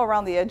mean, they'll go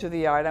around the edge of the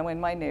yard. I mean,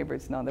 my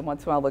neighbors know. Then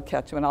once in a while they'll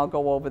catch them, and I'll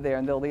go over there,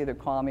 and they'll either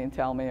call me and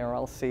tell me, or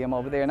I'll see them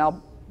over there, and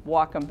I'll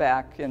walk them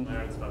back. And My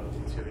yard's about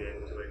 2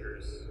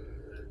 acres.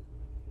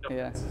 No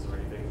Yeah. fences or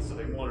anything, so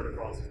they wandered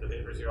across the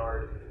neighbor's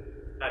yard.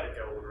 Had to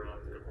go around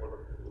before them.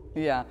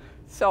 yeah,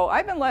 so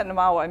I've been letting them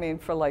out, I mean,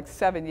 for like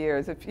 7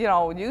 years. If, you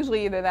know,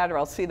 usually either that or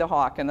I'll see the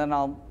hawk, and then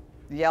I'll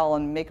yell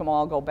and make them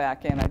all go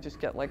back in. I just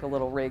get like a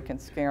little rake and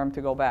scare them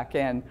to go back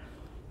in.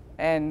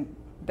 And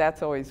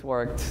that's always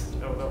worked.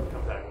 No, they'll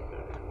come back.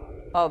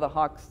 Oh, the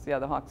hawks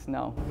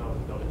know.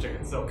 No, the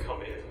chickens, they'll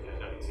come in at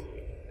night,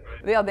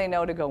 right? Yeah, they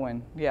know to go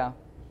in, yeah.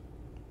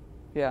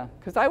 Yeah,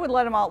 because I would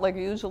let them out like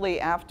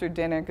usually after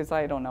dinner, because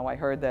I don't know, I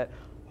heard that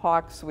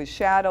hawks with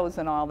shadows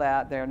and all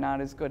that, they're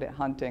not as good at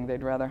hunting.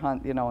 They'd rather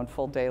hunt, you know, in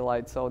full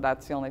daylight. So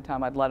that's the only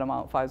time I'd let them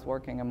out if I was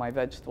working in my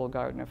vegetable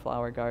garden or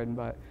flower garden.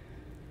 But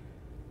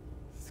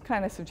it's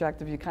kind of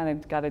subjective. You kind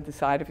of got to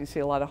decide if you see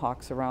a lot of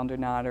hawks around or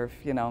not, or if,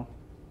 you know,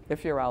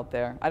 if you're out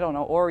there. I don't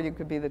know. Or you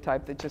could be the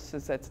type that just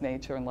says that's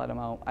nature and let them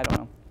out. I don't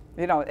know.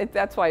 You know,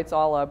 that's why it's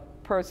all a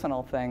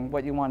personal thing,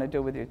 what you want to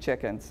do with your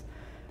chickens.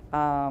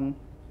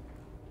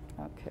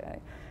 Okay.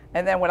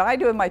 And then what I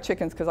do with my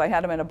chickens, because I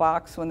had them in a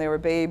box when they were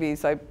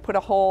babies, I put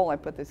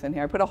this in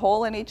here, I put a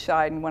hole in each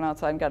side and went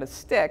outside and got a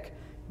stick,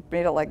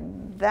 made it like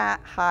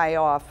that high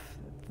off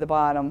the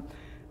bottom.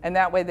 And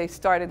that way they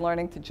started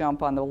learning to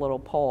jump on the little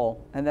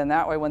pole. And then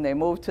that way when they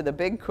moved to the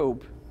big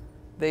coop,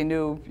 they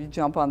knew you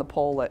jump on the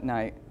pole at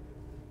night.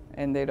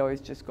 And they'd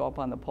always just go up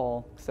on the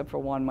pole, except for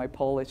one, my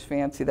Polish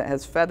fancy, that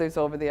has feathers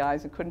over the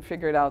eyes and couldn't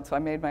figure it out. So I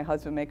made my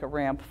husband make a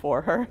ramp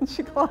for her, and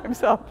she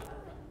climbs up.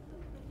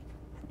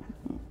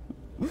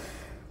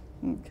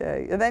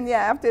 Okay, and then yeah,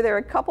 after they're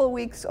a couple of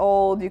weeks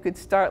old, you could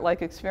start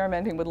like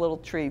experimenting with little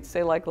treats.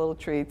 They like little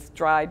treats,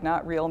 dried,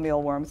 not real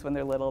mealworms when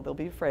they're little, they'll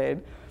be afraid.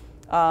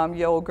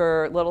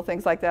 Yogurt, little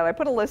things like that. I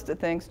put a list of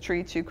things,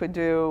 treats you could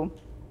do,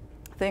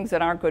 things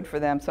that aren't good for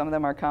them. Some of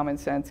them are common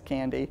sense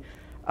candy.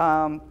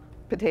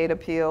 Potato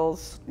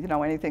peels, you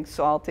know, anything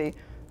salty.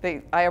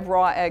 I have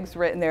raw eggs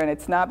written there, and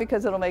it's not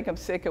because it'll make them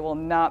sick, it will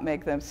not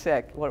make them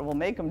sick. What it will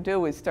make them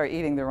do is start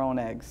eating their own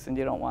eggs, and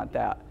you don't want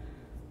that.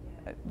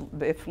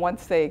 If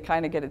once they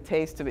kind of get a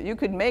taste of it, you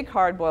could make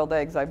hard-boiled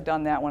eggs. I've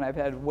done that when I've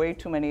had way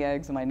too many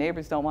eggs and my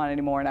neighbors don't want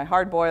any more, and I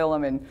hard-boil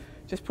them and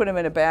just put them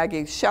in a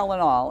baggie, shell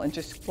and all, and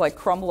just like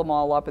crumble them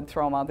all up and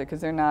throw them out there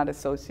because they're not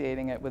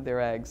associating it with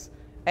their eggs.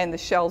 And the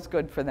shell's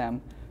good for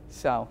them,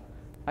 so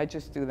I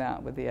just do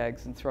that with the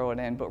eggs and throw it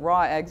in. But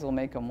raw eggs will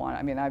make them want.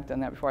 I mean, I've done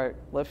that before.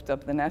 I lift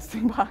up the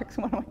nesting box.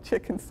 One of my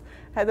chickens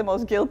had the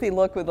most guilty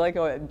look with like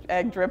an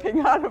egg dripping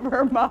out of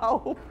her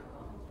mouth.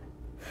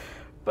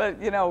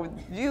 But, you know,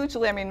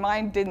 usually, I mean,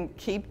 mine didn't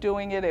keep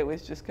doing it. It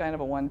was just kind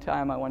of a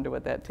one-time, I wonder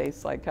what that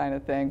tastes like kind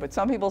of thing. But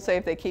some people say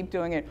if they keep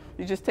doing it,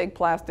 you just take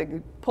plastic,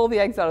 pull the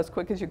eggs out as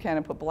quick as you can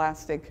and put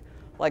plastic,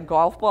 like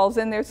golf balls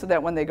in there so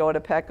that when they go to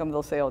peck them,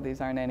 they'll say, oh,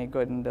 these aren't any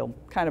good, and they'll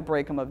kind of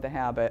break them of the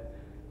habit.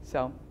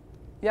 So,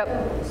 yep.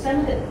 So some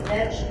of the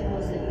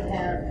vegetables that you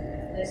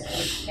have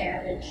listed,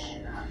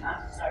 cabbage,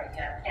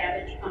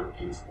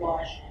 pumpkin,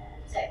 squash,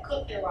 is that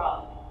cooked or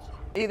raw?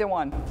 Either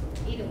one.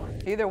 Either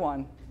one. Either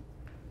one.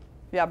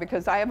 Yeah,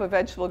 because I have a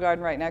vegetable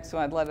garden right next to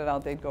me. I'd let it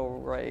out, they'd go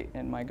right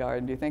in my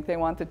garden. Do you think they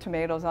want the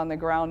tomatoes on the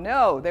ground?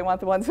 No, they want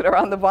the ones that are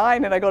on the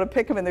vine, and I go to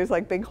pick them, and there's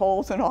like big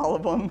holes in all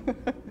of them.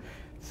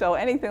 So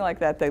anything like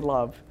that they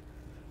love.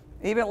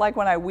 Even like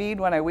when I weed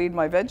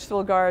my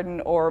vegetable garden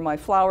or my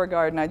flower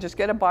garden, I just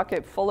get a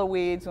bucket full of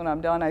weeds. When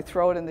I'm done, I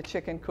throw it in the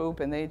chicken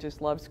coop, and they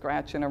just love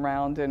scratching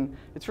around. And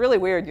it's really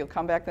weird. You'll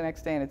come back the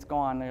next day, and it's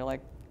gone. And you're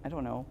like, I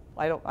don't know.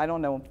 I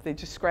don't know. They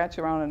just scratch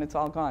around, and it's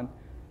all gone.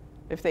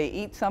 If they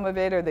eat some of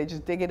it, or they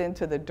just dig it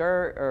into the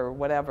dirt, or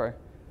whatever.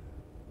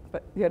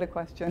 But you had a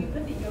question? You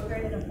put the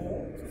yogurt in a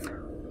bowl?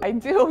 I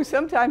do.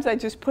 Sometimes I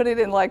just put it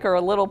in like a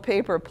little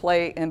paper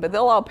plate, but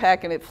they'll all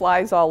pack and it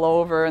flies all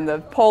over, and the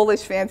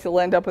Polish fancy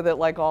will end up with it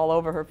like all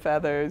over her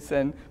feathers,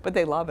 but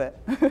they love it.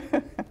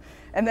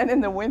 And then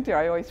in the winter,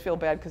 I always feel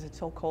bad because it's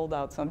so cold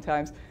out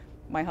sometimes.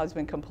 My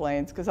husband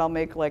complains because I'll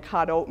make like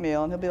hot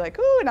oatmeal, and he'll be like,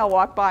 ooh, and I'll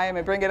walk by him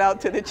and bring it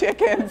out to the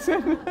chickens.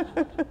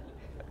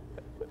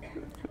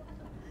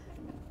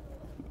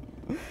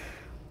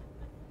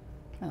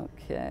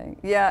 Okay,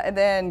 yeah, and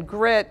then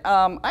grit.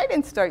 I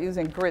didn't start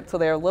using grit till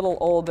they're a little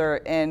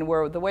older, and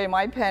the way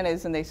my pen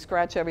is, and they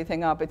scratch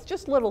everything up, it's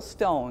just little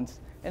stones,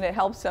 and it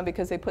helps them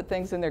because they put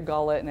things in their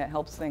gullet, and it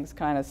helps things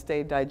kind of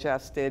stay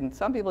digested. And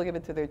some people give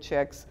it to their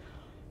chicks,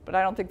 but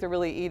I don't think they're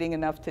really eating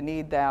enough to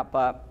need that.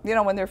 But you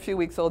know, when they're a few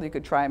weeks old, you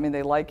could try it. I mean,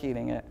 they like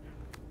eating it,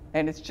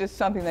 and it's just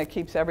something that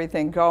keeps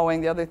everything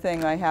going. The other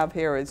thing I have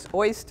here is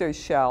oyster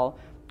shell.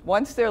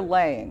 Once they're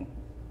laying,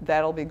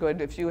 that'll be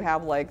good if you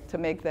have like to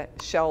make the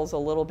shells a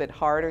little bit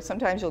harder.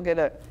 Sometimes you'll get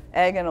an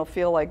egg and it'll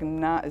feel like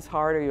not as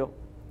hard, or you'll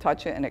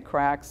touch it and it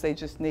cracks. They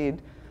just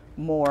need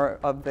more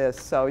of this.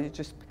 So you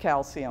just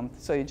calcium.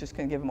 So you just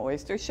can give them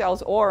oyster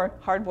shells, or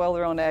hard boil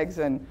their own eggs,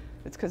 and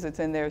it's because it's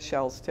in their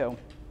shells too.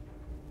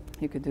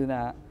 You could do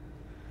that.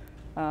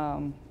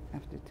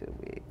 After 2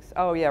 weeks.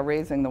 Oh yeah,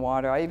 raising the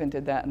water. I even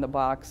did that in the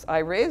box. I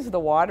raised the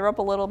water up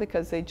a little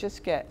because they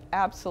just get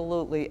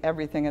absolutely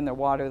everything in their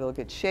water. They'll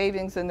get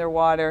shavings in their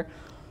water.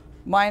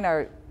 Mine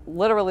are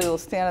literally, they'll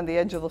stand on the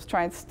edge of, they'll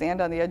try and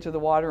stand on the edge of the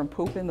water and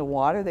poop in the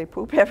water. They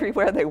poop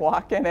everywhere they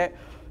walk in it.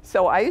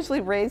 So I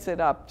usually raise it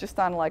up just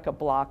on like a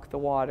block, the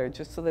water,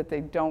 just so that they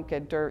don't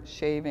get dirt,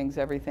 shavings,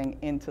 everything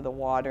into the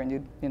water, and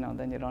you know,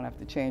 then you don't have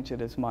to change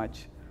it as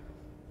much.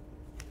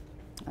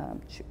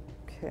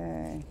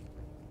 Okay.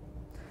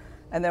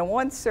 And then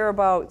once they're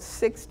about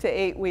 6 to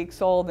 8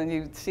 weeks old, and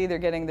you see they're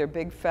getting their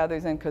big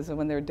feathers in, because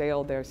when they're day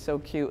old, they're so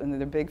cute, and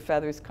their big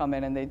feathers come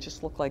in, and they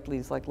just look like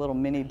these like little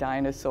mini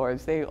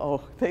dinosaurs. They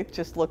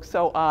just look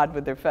so odd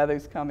with their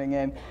feathers coming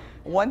in.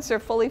 Once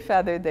they're fully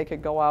feathered, they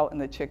could go out in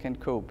the chicken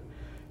coop.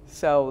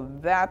 So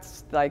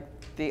that's like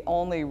the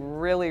only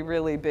really,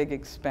 really big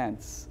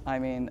expense, I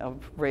mean, of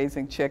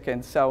raising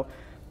chickens. So,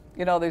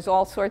 you know, there's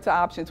all sorts of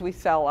options. We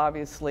sell,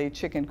 obviously,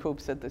 chicken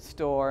coops at the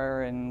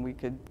store, and we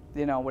could,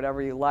 you know,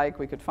 whatever you like,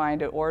 we could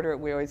find it, order it.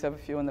 We always have a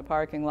few in the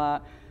parking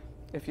lot.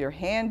 If you're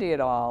handy at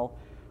all,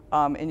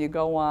 and you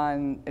go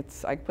on,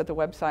 I put the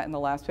website in the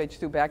last page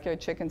too,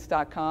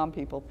 backyardchickens.com.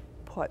 People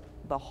put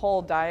the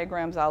whole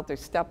diagrams out there,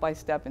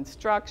 step-by-step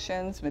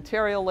instructions,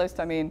 material list.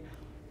 I mean,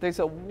 there's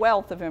a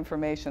wealth of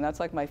information.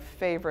 That's like my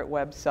favorite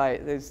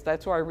website.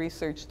 That's where I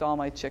researched all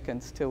my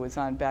chickens too, is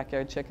on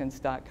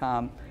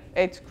backyardchickens.com.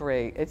 It's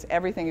great. It's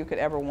everything you could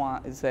ever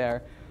want is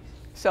there.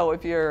 So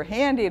if you're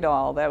handy at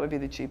all, that would be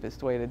the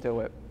cheapest way to do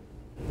it.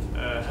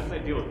 How do they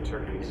deal with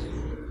turkeys?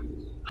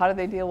 How do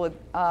they deal with,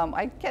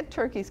 I get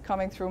turkeys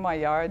coming through my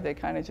yard. They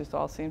kind of just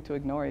all seem to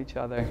ignore each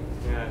other.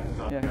 Yeah, I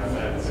thought about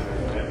that.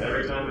 And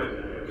every time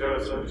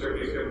that some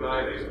turkeys come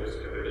by, they just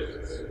do their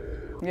distance.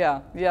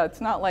 Yeah,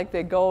 it's not like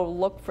they go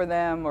look for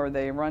them or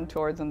they run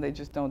towards them. They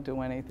just don't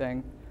do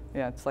anything.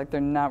 Yeah, it's like they're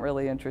not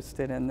really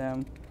interested in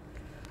them.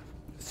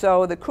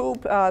 So the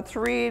coop,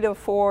 3 to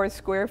 4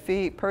 square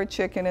feet per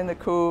chicken in the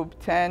coop,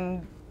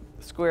 10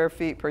 square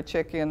feet per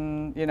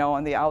chicken, you know,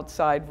 on the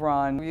outside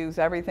run. We use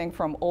everything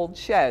from old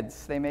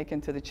sheds they make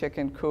into the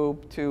chicken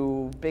coop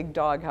to big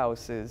dog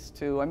houses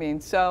to, I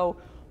mean, so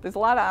there's a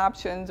lot of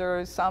options,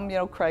 or some, you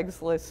know,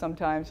 Craigslist,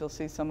 sometimes you'll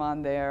see some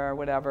on there or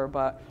whatever,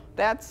 but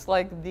that's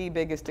like the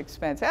biggest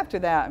expense. After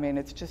that, I mean,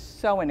 it's just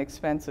so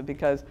inexpensive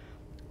because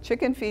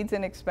chicken feed's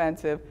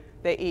inexpensive.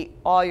 They eat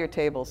all your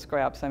table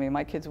scraps. I mean,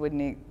 my kids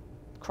wouldn't eat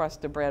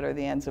crust of bread or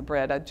the ends of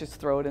bread. I'd just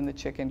throw it in the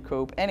chicken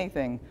coop.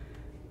 Anything,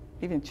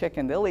 even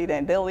chicken, they'll eat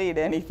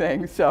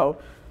anything. So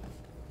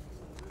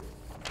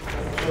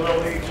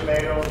they'll eat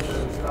tomatoes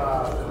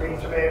and green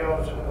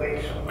tomatoes and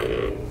leeks.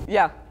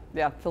 yeah,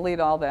 they'll eat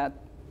all that.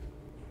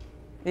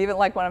 Even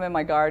like when I'm in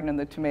my garden and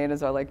the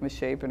tomatoes are like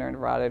misshapen or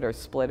rotted or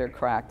split or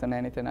cracked and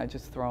anything, I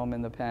just throw them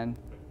in the pen,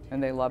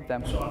 and they love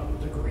them.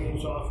 The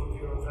greens off of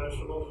your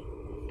vegetables?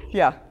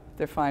 Yeah,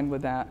 they're fine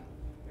with that.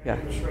 Yeah.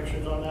 Any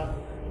restrictions on that?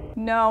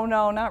 No,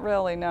 not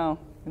really, no.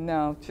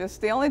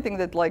 Just the only thing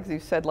that, like you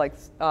said, like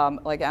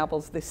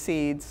apples, the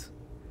seeds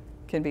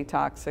can be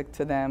toxic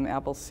to them,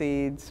 apple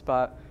seeds,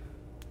 but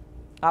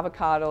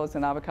avocados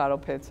and avocado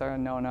pits are a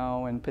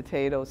no-no, and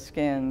potato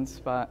skins,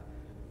 but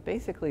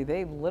basically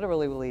they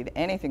literally will eat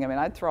anything. I mean,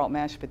 I'd throw out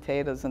mashed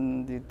potatoes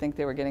and you'd think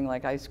they were getting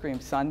like ice cream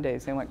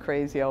sundaes. They went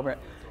crazy over it.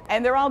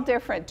 And they're all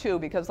different too,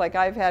 because like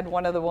I've had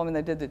one of the women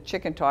that did the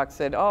chicken talk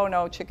said, oh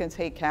no, chickens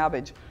hate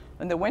cabbage.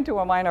 In the winter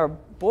when mine are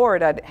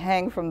bored, I'd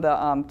hang from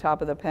the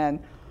top of the pen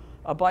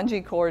a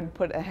bungee cord and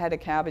put a head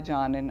of cabbage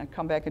on, and I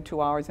come back in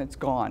 2 hours and it's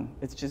gone.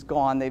 It's just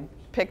gone. They've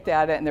picked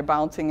at it and they're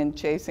bouncing and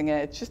chasing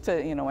it. It's just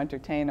to, you know,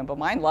 entertain them, but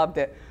mine loved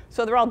it.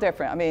 So they're all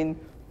different. I mean,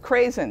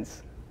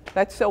 craisins,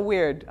 that's so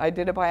weird. I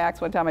did it by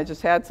accident one time. I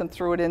just had some,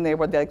 threw it in, they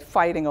were like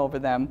fighting over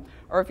them.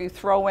 Or if you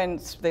throw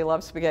in, they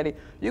love spaghetti,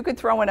 you could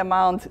throw in a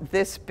mound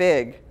this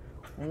big.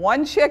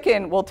 One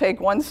chicken will take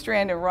one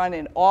strand and run,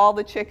 and all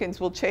the chickens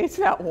will chase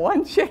that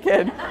one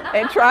chicken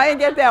and try and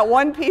get that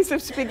one piece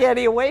of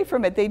spaghetti away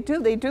from it. They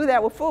do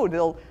that with food.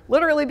 There'll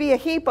literally be a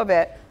heap of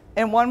it,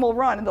 and one will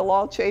run, and they'll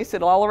all chase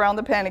it all around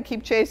the pen and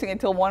keep chasing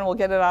until one will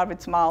get it out of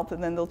its mouth,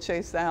 and then they'll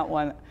chase that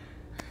one.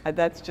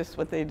 That's just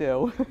what they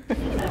do.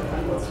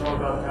 What's wrong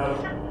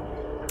about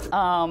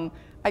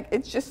that?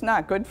 It's just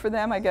not good for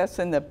them, I guess,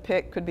 and the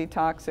pit could be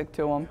toxic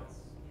to them.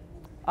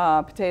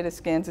 Potato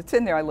skins, it's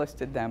in there, I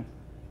listed them.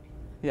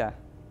 Yeah.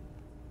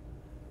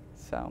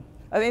 So,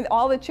 I mean,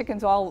 all the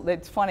chickens,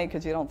 it's funny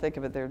because you don't think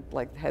of it, their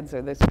like heads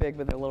are this big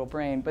with their little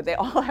brain, but they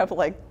all have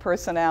like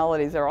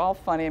personalities. They're all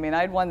funny. I mean,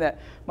 I had one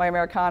that, my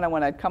Americana,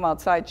 when I'd come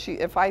outside,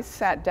 if I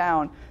sat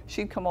down,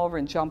 she'd come over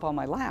and jump on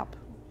my lap.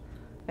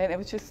 And it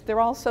was just, they're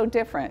all so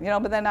different, you know.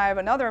 But then I have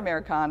another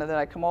Americana that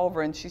I come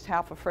over and she's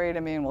half afraid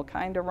of me and will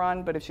kind of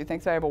run, but if she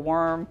thinks I have a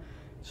worm,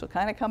 she'll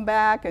kind of come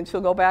back and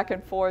she'll go back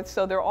and forth.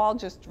 So they're all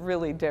just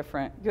really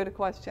different. You had a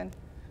question?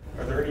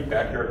 Are there any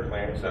backyard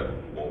plants that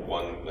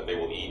they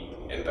will eat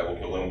and that will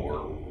kill them,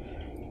 or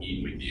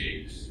eat like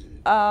the eggs?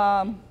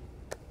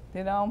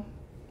 You know,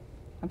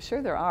 I'm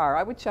sure there are.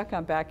 I would check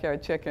on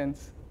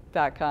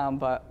backyardchickens.com,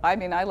 but I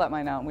mean, I let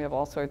mine out and we have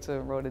all sorts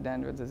of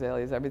rhododendrons,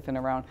 azaleas, everything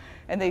around.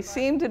 And they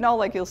seem to know,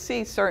 like you'll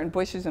see certain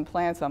bushes and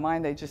plants on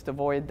mine, they just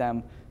avoid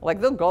them. Like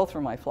they'll go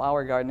through my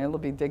flower garden, it'll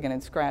be digging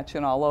and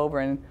scratching all over,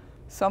 and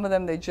some of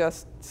them they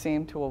just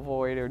seem to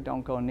avoid or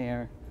don't go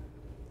near.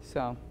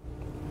 So.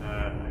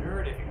 I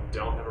heard if you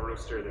don't have a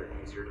rooster, they're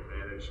easier to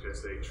manage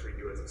because they treat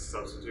you as a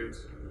substitute.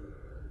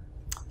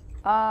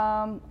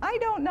 I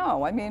don't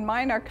know. I mean,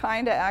 mine are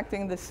kind of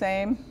acting the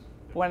same.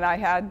 When I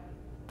had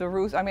the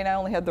rooster, I mean, I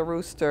only had the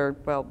rooster,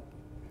 well,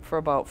 for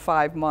about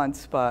 5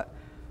 months, but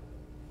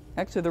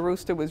actually the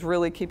rooster was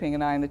really keeping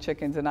an eye on the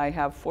chickens, and I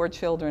have 4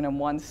 children and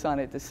 1 son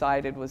it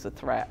decided was a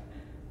threat.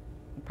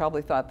 I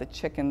probably thought the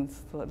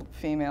chickens, the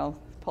female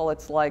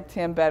pullets, liked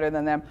him better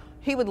than them.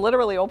 He would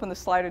literally open the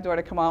slider door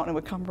to come out and it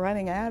would come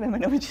running at him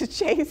and it would just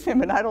chase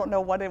him, and I don't know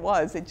what it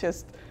was. It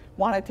just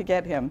wanted to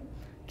get him,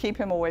 keep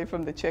him away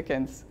from the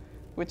chickens,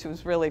 which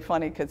was really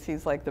funny because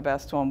he's like the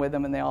best one with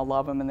them and they all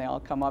love him and they all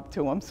come up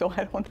to him, so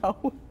I don't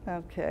know.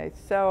 Okay,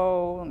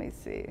 so let me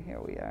see, here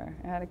we are,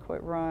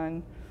 adequate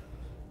run.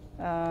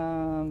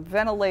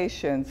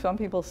 Ventilation, some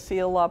people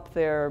seal up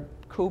their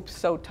coops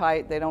so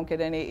tight they don't get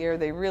any air.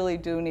 They really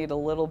do need a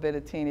little bit,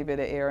 a teeny bit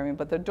of air. I mean,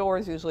 but the door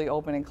is usually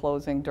open and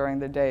closing during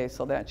the day,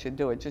 so that should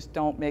do it. Just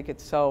don't make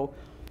it so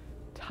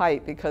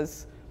tight,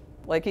 because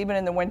like even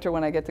in the winter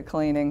when I get to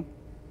cleaning,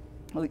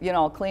 you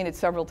know, I'll clean it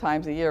several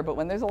times a year, but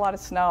when there's a lot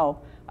of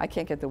snow, I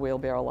can't get the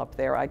wheelbarrow up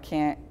there. I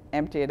can't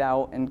empty it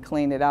out and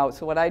clean it out.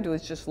 So what I do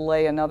is just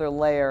lay another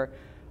layer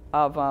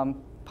of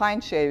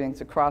pine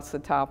shavings across the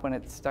top when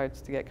it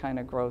starts to get kind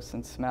of gross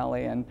and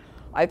smelly. And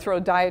I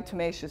throw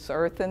diatomaceous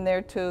earth in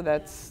there too.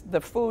 That's the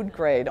food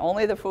grade,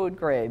 only the food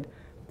grade.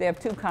 They have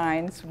 2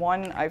 kinds.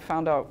 One I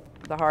found out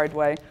the hard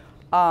way.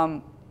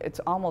 It's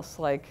almost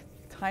like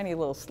tiny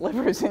little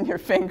slivers in your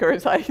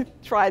fingers. I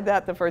tried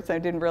that the first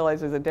time, didn't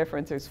realize there's a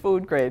difference. There's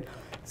food grade.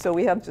 So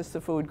we have just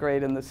the food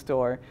grade in the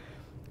store.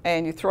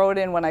 And you throw it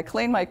in. When I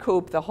clean my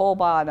coop, the whole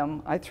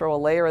bottom, I throw a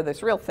layer of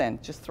this real thin,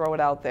 just throw it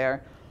out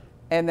there.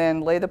 And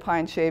then lay the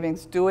pine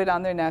shavings, do it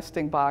on their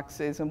nesting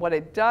boxes. And what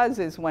it does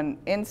is when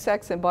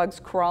insects and bugs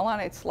crawl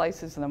on it, it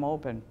slices them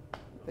open.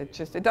 It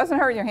doesn't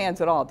hurt your hands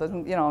at all. It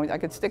doesn't, you know, I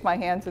could stick my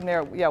hands in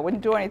there. Yeah, it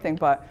wouldn't do anything,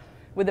 but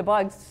with the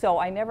bugs, so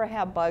I never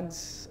have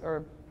bugs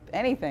or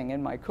anything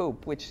in my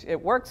coop, which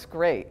it works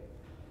great.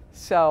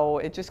 So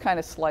it just kind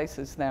of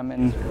slices them.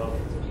 And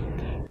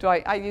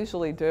I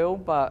usually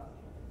do, but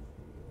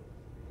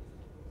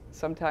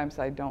sometimes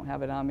I don't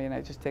have it on me and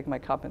I just take my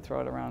cup and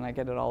throw it around and I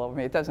get it all over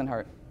me. It doesn't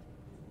hurt.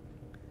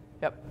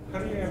 Yep. How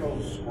do you handle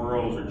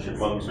squirrels or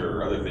chipmunks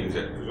or other things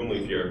that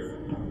presumably if you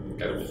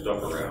have edible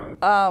stuff around?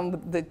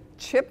 The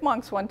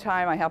chipmunks, one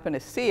time I happened to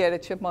see it. A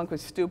chipmunk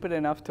was stupid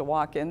enough to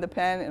walk in the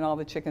pen and all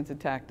the chickens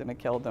attacked him and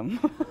killed him.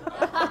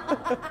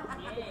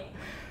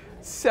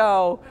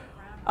 So,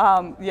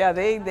 yeah,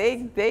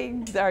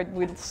 they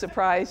would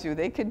surprise you.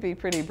 They could be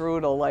pretty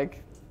brutal.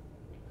 Like,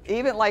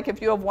 even like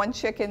if you have one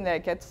chicken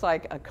that gets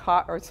like a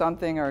cut or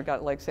something, or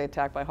got like say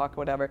attacked by a hawk or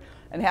whatever,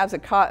 and has a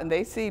cut and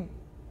they see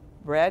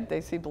red, they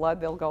see blood,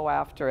 they'll go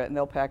after it and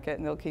they'll peck it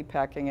and they'll keep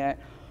pecking it.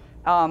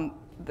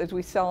 As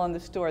we sell in the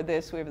store,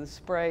 we have the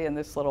spray and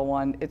this little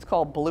one. It's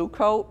called Blue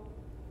Coat.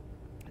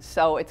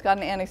 So it's got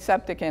an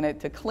antiseptic in it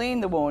to clean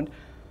the wound,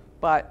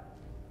 but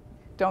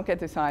don't get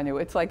this on you.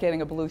 It's like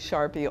getting a blue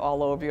Sharpie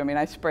all over you. I mean,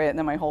 I spray it and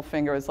then my whole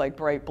finger is like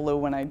bright blue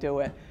when I do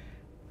it.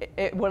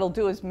 What it'll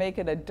do is make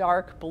it a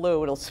dark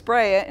blue. It'll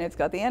spray it and it's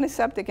got the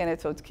antiseptic in it,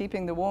 so it's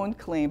keeping the wound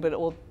clean, but it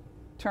will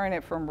turn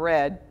it from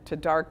red to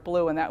dark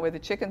blue, and that way the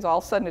chickens, all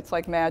of a sudden, it's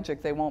like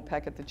magic. They won't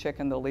peck at the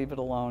chicken, they'll leave it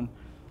alone.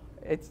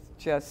 It's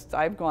just,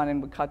 I've gone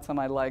in with cuts on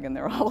my leg and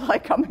they're all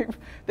like,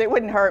 they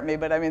wouldn't hurt me,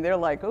 but I mean, they're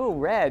like, ooh,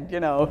 red,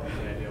 you know.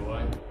 Any idea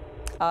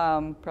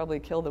why? Probably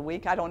kill the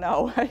weak, I don't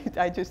know.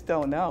 I just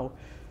don't know.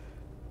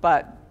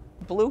 But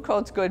Blue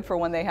Coat's good for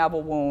when they have a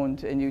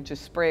wound, and you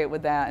just spray it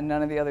with that, and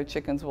none of the other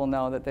chickens will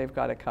know that they've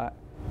got a cut.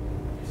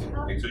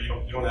 Okay, so you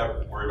don't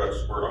have to worry about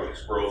squirrel. I mean,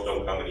 squirrels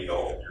don't come and eat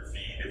all of your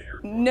feed if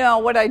you're. No,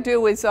 what I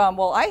do is,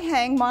 well, I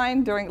hang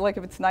mine during, like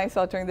if it's nice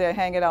out during the day, I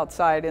hang it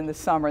outside in the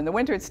summer. In the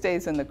winter, it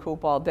stays in the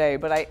coop all day,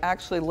 but I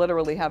actually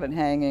literally have it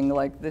hanging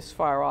like this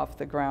far off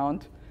the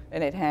ground,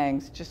 and it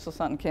hangs just so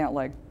something can't,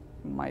 like,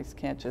 mice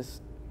can't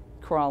just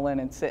crawl in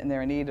and sit in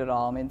there and eat it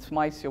all. I mean, it's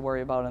mice you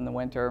worry about in the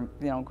winter,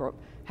 you know,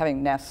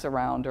 having nests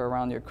around or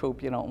around your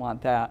coop, you don't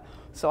want that.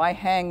 So I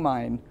hang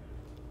mine.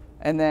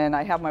 And then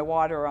I have my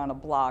water on a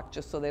block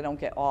just so they don't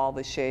get all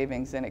the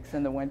shavings in it. 'Cause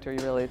in the winter,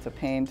 really, it's a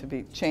pain to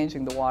be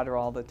changing the water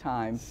all the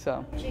time.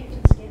 So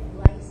Chickens get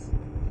lice.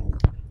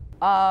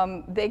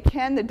 they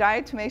can. The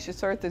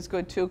diatomaceous earth is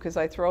good too because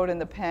I throw it in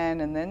the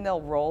pen and then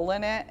they'll roll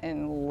in it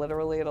and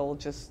literally it'll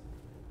just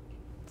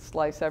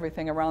slice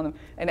everything around them.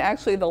 And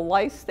actually, the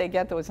lice they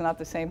get though is not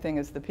the same thing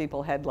as the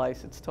people head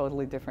lice. It's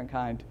totally different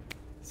kind.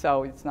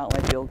 So it's not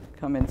like you'll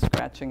come in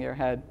scratching your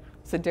head.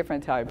 It's a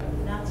different type.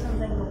 Not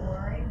something to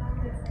worry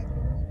about if they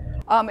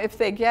do. If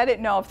they get it,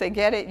 no. If they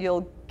get it,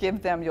 you'll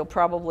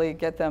probably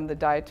get them the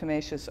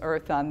diatomaceous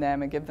earth on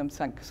them and give them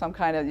some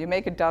kind of, you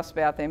make a dust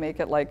bath, they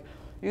make it like,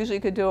 usually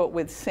you could do it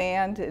with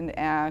sand and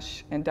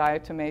ash and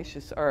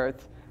diatomaceous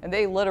earth, and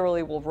they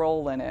literally will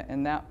roll in it,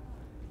 and that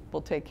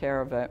will take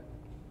care of it.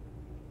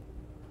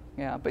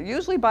 Yeah, but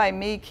usually by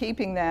me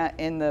keeping that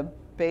in the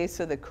base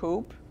of the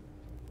coop,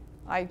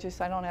 I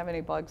don't have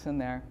any bugs in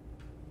there.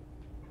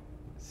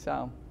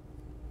 So.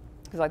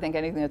 Because I think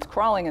anything that's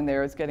crawling in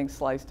there is getting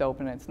sliced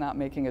open and it's not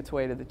making its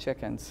way to the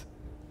chickens.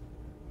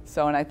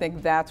 So, and I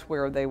think that's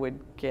where they would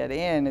get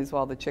in is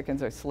while the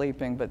chickens are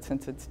sleeping, but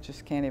since it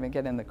just can't even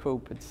get in the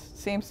coop, it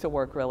seems to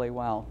work really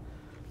well.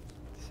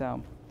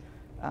 So,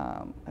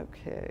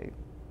 okay,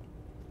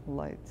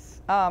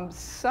 lights.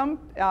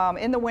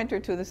 In the winter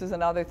too, this is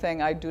another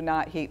thing, I do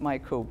not heat my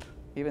coop,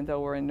 even though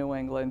we're in New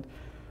England.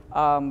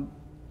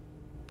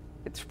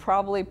 It's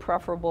probably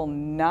preferable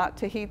not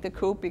to heat the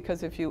coop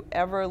because if you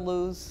ever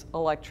lose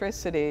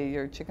electricity,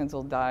 your chickens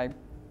will die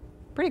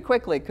pretty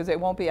quickly because they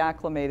won't be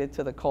acclimated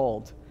to the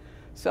cold.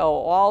 So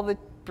all the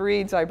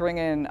breeds I bring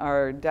in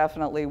are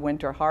definitely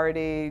winter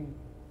hardy,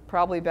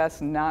 probably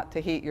best not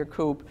to heat your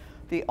coop.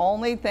 The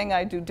only thing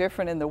I do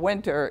different in the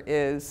winter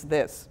is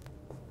this.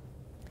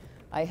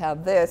 I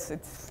have this,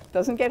 it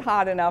doesn't get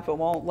hot enough, it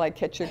won't like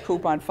catch your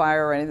coop on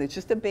fire or anything, it's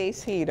just a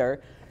base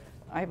heater.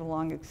 I have a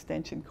long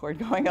extension cord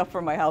going up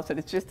from my house, and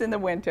it's just in the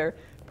winter.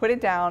 Put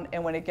it down,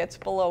 and when it gets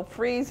below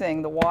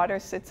freezing, the water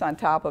sits on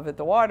top of it,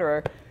 the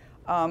waterer.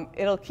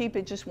 It'll keep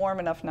it just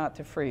warm enough not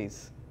to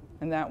freeze.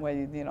 And that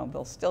way, you know,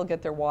 they'll still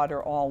get their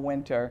water all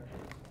winter.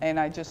 And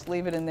I just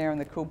leave it in there in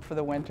the coop for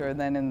the winter, and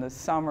then in the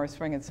summer,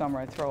 spring and summer,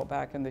 I throw it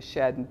back in the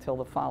shed until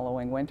the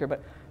following winter.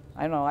 But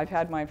I don't know, I've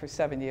had mine for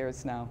 7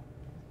 years now.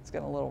 It's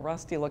getting a little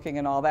rusty looking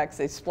and all that, because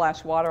they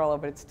splash water all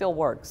over it. It still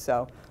works,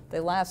 so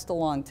they last a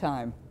long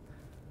time.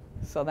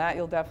 So that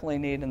you'll definitely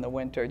need in the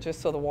winter,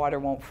 just so the water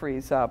won't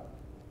freeze up.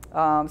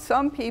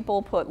 Some people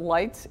put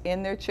lights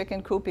in their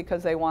chicken coop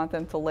because they want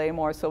them to lay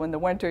more. So in the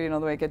winter, you know,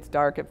 the way it gets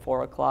dark at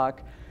 4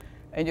 o'clock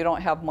and you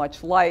don't have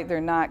much light, they're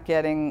not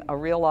getting a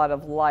real lot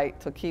of light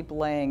to keep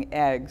laying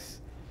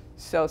eggs.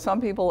 So some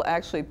people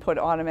actually put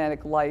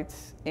automatic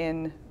lights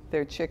in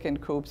their chicken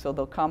coop so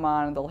they'll come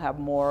on and they'll have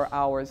more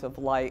hours of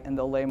light and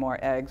they'll lay more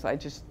eggs. I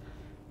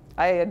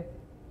had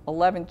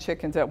 11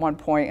 chickens at one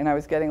point and I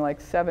was getting like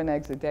 7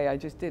 eggs a day. I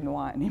just didn't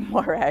want any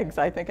more eggs.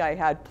 I think I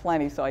had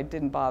plenty, so I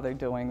didn't bother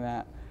doing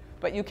that.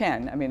 But you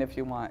can, I mean, if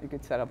you want, you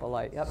could set up a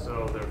light. Yep.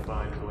 So they're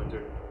fine in the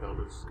winter.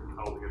 They'll just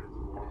help get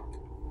warm.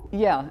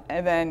 Yeah,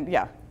 and then,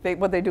 yeah,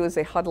 what they do is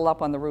they huddle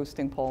up on the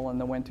roosting pole in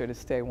the winter to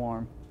stay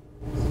warm.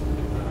 Do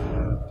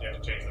you have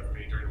to change their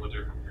feed during the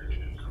winter?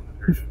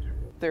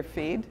 Their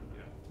feed?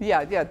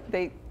 Yeah,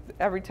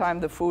 every time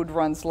the food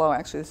runs low,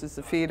 actually this is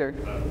the feeder.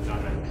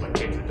 Like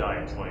change the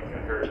diet, like I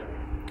heard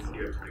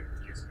you have to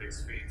use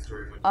mixed feeds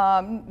during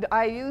winter.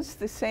 I use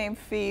the same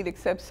feed,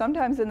 except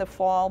sometimes in the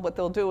fall, what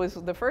they'll do is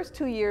the first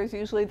 2 years,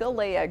 usually they'll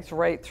lay eggs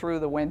right through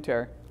the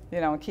winter, you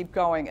know, and keep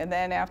going. And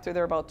then after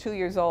they're about 2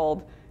 years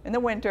old, in the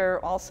winter,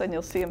 all of a sudden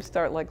you'll see them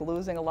start like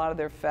losing a lot of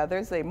their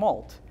feathers. They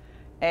molt,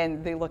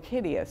 and they look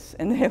hideous,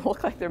 and they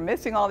look like they're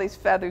missing all these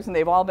feathers, and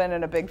they've all been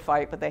in a big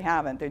fight, but they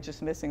haven't. They're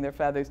just missing their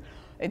feathers.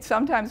 And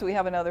sometimes we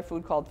have another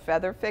food called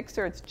Feather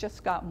Fixer. It's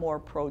just got more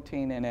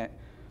protein in it.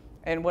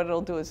 And what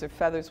it'll do is their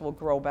feathers will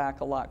grow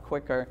back a lot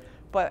quicker.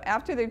 But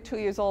after they're 2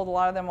 years old, a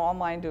lot of them, all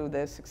mine do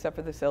this, except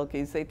for the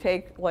silkies. They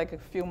take like a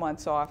few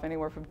months off,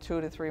 anywhere from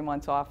 2 to 3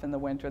 months off in the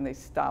winter, and they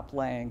stop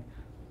laying.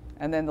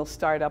 And then they'll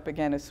start up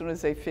again as soon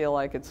as they feel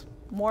like it's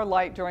more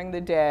light during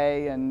the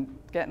day and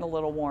getting a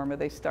little warmer,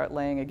 they start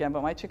laying again.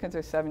 But my chickens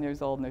are 7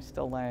 years old and they're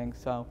still laying,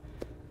 so.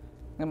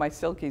 And my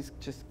silkies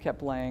just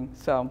kept laying,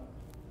 so.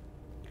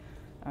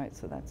 All right,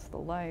 so that's the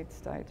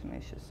lights,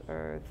 diatomaceous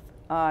earth.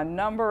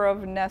 Number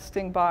of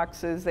nesting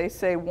boxes, they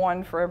say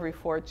 1 for every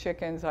 4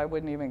 chickens. I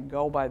wouldn't even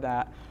go by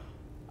that.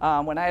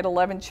 When I had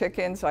 11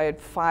 chickens, I had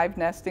 5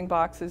 nesting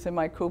boxes in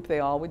my coop. They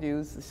all would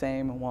use the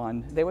same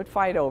one. They would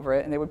fight over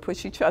it, and they would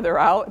push each other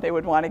out. They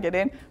would want to get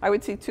in. I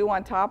would see 2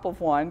 on top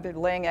of one. They're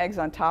laying eggs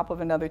on top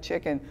of another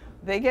chicken.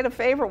 They get a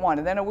favorite one,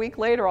 and then a week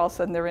later, all of a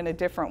sudden, they're in a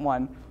different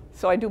one.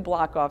 So I do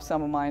block off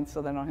some of mine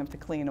so they don't have to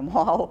clean them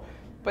all.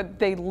 But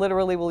they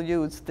literally will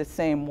use the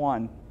same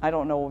one. I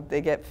don't know,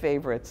 they get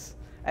favorites.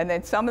 And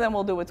then some of them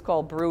will do what's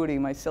called broody.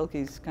 My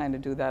silkies kind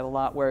of do that a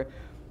lot, where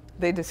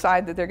they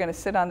decide that they're going to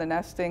sit on the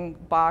nesting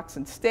box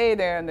and stay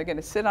there, and they're going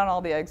to sit on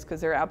all the eggs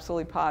because they're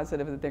absolutely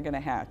positive that they're going to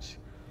hatch.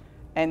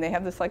 And they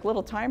have this like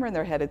little timer in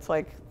their head. It's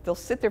like they'll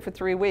sit there for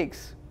 3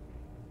 weeks.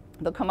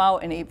 They'll come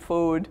out and eat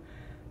food,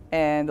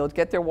 and they'll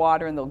get their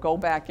water, and they'll go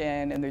back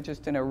in, and they're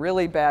just in a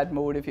really bad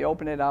mood. If you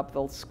open it up,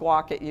 they'll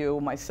squawk at you.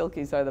 My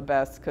silkies are the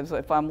best, because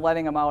if I'm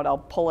letting them out, I'll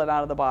pull it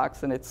out of the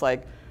box, and it's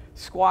like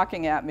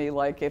squawking at me,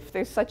 like if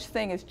there's such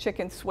thing as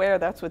chicken swear,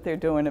 that's what they're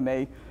doing to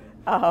me.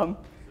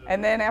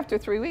 And then after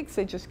 3 weeks,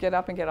 they just get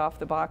up and get off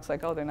the box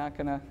like, oh, they're not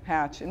going to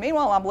hatch. And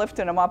meanwhile, I'm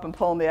lifting them up and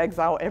pulling the eggs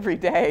out every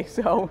day,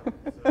 so.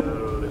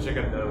 So the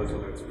chicken knows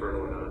whether it's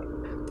fertile or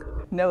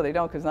not. No, they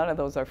don't, because none of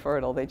those are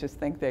fertile. They just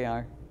think they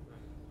are.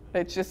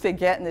 It's just they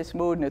get in this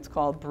mood, and it's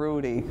called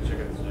broody.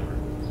 Chickens never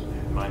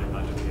mind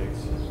much of the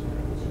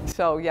eggs.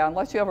 So yeah,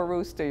 unless you have a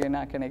rooster, you're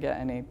not going to get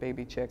any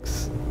baby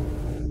chicks.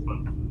 But,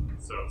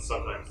 so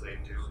sometimes they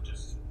do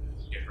just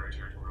get very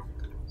territorial.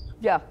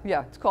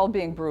 Yeah, it's called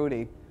being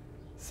broody.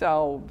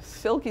 So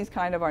silkies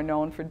kind of are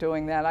known for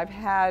doing that. I've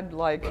had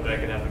like. But that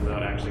can happen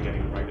without actually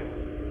getting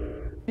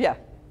pregnant. Yeah,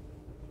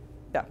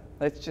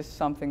 it's just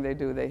something they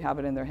do. They have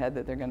it in their head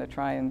that they're going to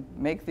try and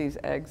make these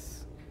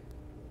eggs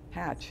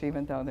hatch,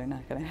 even though they're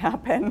not going to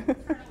happen.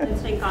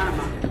 Instant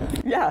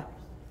karma.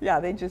 Yeah,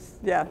 they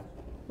just,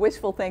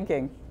 wishful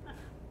thinking.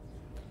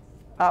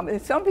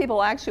 Some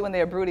people actually, when they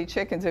have broody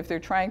chickens, if they're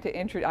trying to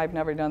introduce, I've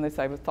never done this,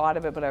 I've thought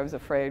of it, but I was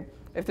afraid.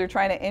 If they're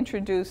trying to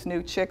introduce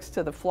new chicks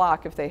to the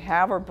flock, if they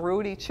have a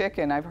broody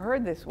chicken, I've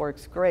heard this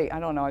works great. I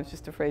don't know, I was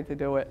just afraid to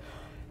do it.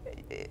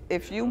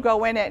 If you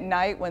go in at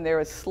night when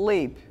they're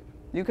asleep,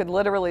 you could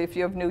literally, if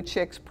you have new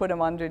chicks, put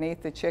them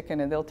underneath the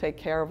chicken and they'll take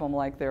care of them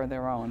like they're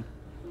their own.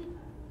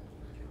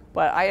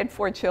 But I had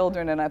 4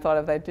 children, and I thought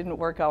if that didn't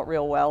work out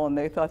real well, and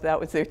they thought that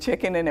was their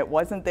chicken and it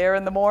wasn't there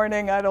in the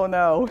morning, I don't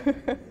know.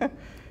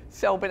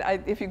 So, but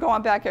if you go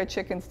on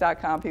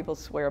backyardchickens.com, people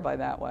swear by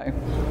that way.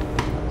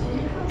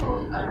 Do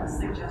you have a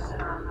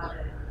suggestion on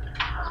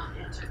how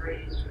to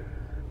integrate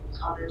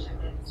other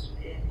chickens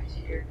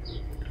into your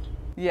coop?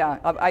 Yeah,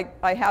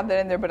 I have that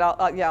in there, but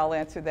I'll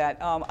answer that.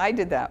 I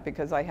did that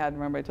because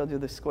remember I told you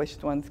the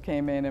squished ones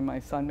came in, and my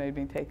son made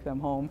me take them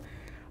home.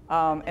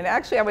 And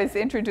actually, I was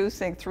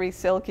introducing 3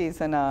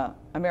 silkies and a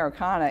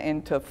Americana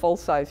into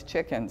full-size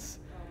chickens.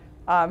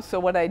 So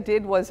what I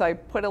did was I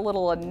put a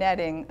little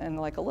netting in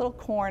like a little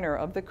corner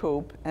of the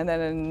coop, and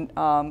then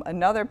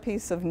another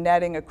piece of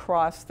netting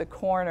across the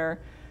corner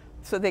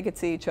so they could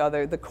see each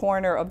other, the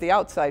corner of the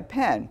outside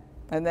pen.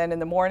 And then in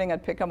the morning,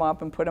 I'd pick them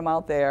up and put them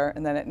out there,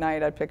 and then at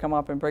night, I'd pick them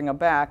up and bring them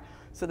back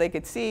so they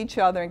could see each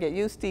other and get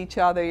used to each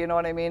other, you know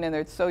what I mean? And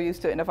they're so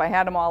used to it. And if I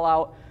had them all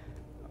out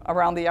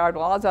around the yard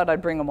while I was out,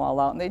 I'd bring them all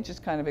out, and they'd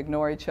just kind of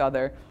ignore each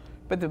other.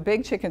 But the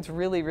big chickens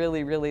really,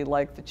 really, really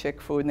liked the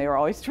chick food, and they were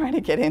always trying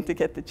to get in to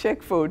get the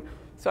chick food.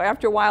 So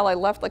after a while, I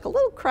left like a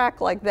little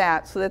crack like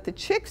that so that the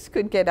chicks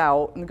could get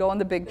out and go in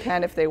the big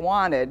pen if they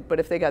wanted, but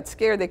if they got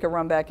scared, they could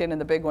run back in,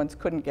 and the big ones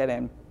couldn't get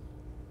in.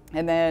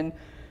 And then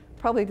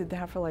probably did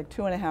that for like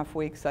 2.5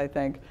 weeks, I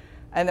think.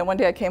 And then one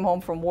day I came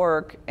home from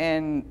work,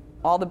 and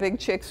all the big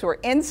chicks were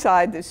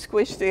inside the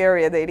squished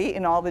area. They'd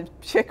eaten all the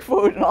chick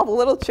food, and all the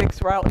little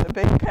chicks were out in the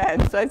big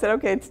pen. So I said,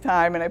 okay, it's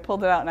time, and I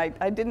pulled it out, and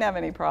I didn't have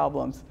any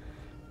problems.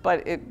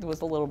 But it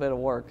was a little bit of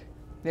work,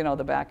 you know,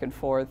 the back and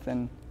forth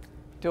and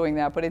doing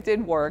that. But it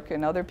did work,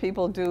 and other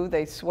people do.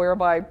 They swear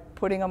by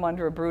putting them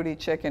under a broody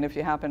chicken if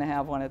you happen to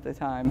have one at the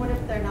time. What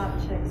if they're not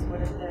chicks?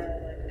 What if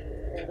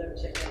they're older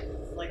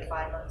chickens, like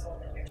 5 months old?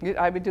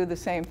 I would do the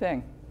same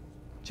thing.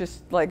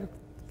 Just like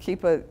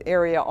keep an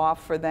area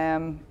off for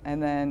them,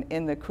 and then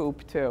in the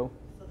coop too.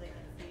 So they can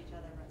see each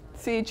other, but not.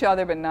 See each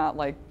other, but not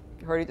like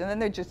hurt each other.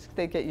 And then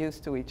they get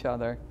used to each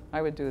other.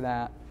 I would do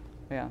that,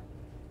 yeah.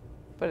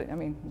 But I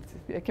mean,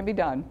 it can be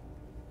done.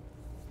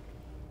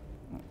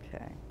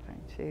 Okay,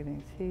 pine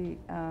shavings, heat.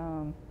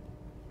 And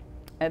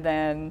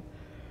then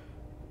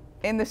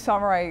in the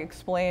summer, I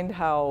explained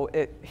how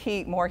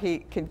more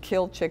heat can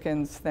kill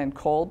chickens than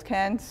cold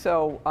can.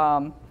 So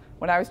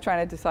when I was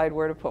trying to decide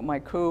where to put my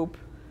coop,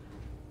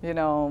 You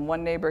know,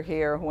 one neighbor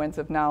here who ends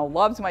up now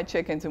loves my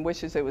chickens and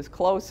wishes it was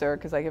closer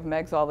because I give them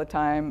eggs all the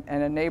time.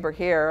 And a neighbor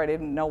here, I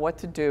didn't know what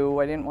to do.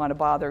 I didn't want to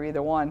bother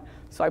either one.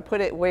 So I put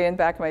it way in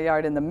back of my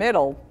yard in the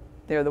middle,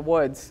 near the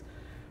woods.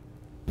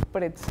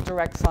 But it's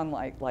direct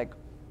sunlight, like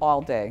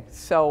all day.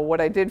 So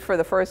what I did for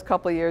the first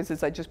couple of years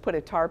is I just put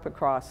a tarp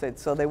across it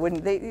so they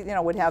wouldn't,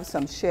 would have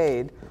some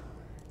shade.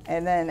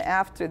 And then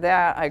after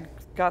that, I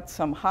got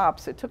some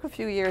hops. It took a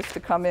few years to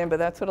come in, but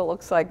that's what it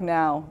looks like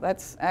now.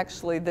 That's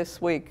actually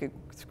this week.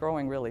 It's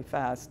growing really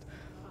fast.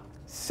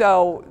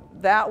 So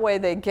that way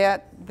they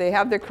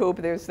have their coop,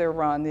 there's their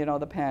run,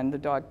 the pen, the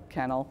dog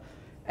kennel,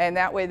 and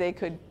that way they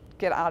could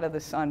get out of the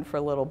sun for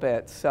a little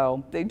bit.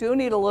 So they do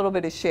need a little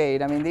bit of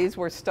shade. I mean, these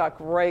were stuck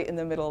right in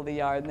the middle of the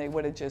yard, and they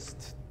would have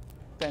just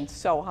been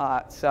so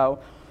hot. So,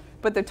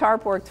 but the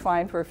tarp worked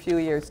fine for a few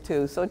years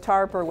too. So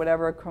tarp or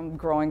whatever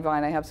growing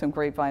vine, I have some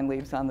grapevine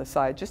leaves on the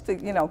side just to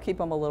keep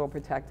them a little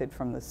protected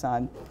from the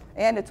sun.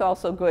 And it's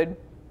also good.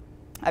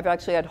 I've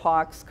actually had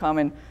hawks come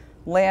and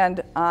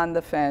land on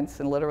the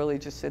fence and literally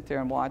just sit there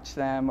and watch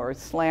them, or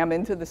slam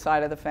into the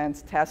side of the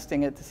fence,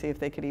 testing it to see if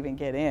they could even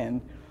get in.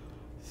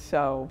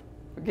 So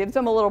it gives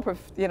them a little,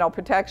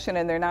 protection,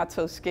 and they're not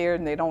so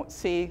scared, and they don't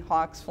see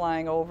hawks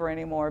flying over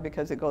anymore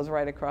because it goes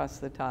right across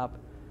the top.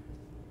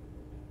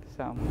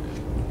 So.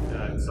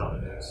 I saw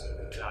the news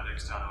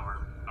next town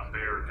over, a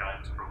bear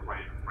got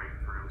right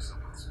through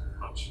someone's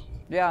lunch.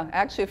 Yeah,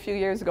 actually a few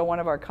years ago, one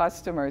of our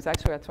customers,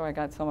 actually that's where I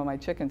got some of my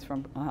chickens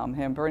from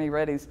him, Bernie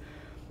Reddy's,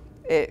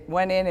 it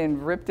went in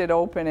and ripped it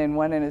open and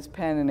went in his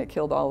pen, and it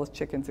killed all his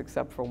chickens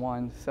except for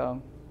one.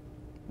 So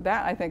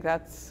I think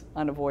that's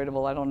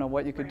unavoidable. I don't know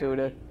what you could do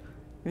to,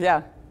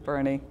 yeah,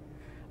 Bernie.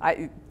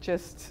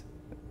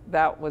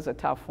 That was a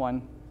tough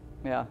one,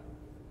 yeah.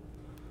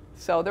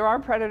 So there are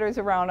predators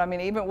around. I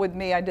mean, even with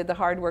me, I did the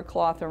hardware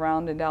cloth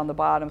around and down the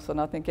bottom so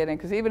nothing get in,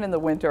 because even in the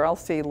winter, I'll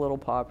see little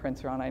paw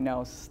prints around. I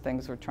know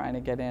things are trying to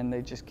get in.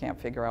 They just can't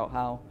figure out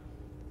how,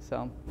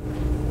 so.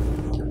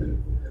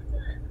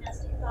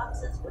 Nesting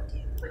boxes, what do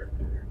you put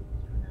in them?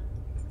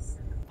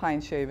 Pine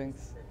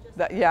shavings.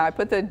 Yeah, I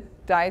put the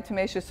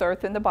diatomaceous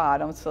earth in the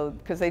bottom, so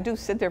because they do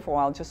sit there for a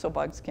while just so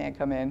bugs can't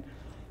come in,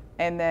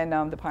 and then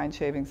the pine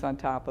shavings on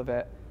top of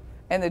it.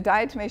 And the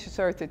diatomaceous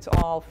earth, it's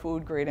all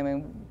food grade. I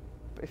mean,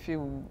 if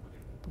you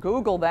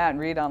Google that and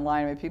read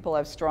online, I mean, people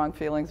have strong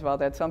feelings about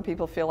that. Some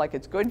people feel like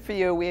it's good for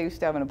you. We used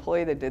to have an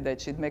employee that did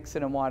that. She'd mix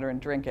it in water and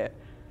drink it.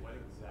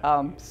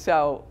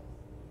 So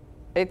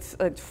it's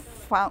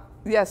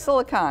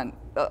silicon,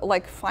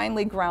 like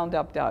finely ground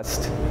up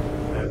dust.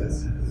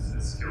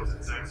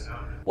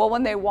 Well,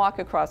 when they walk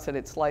across it,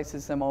 it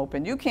slices them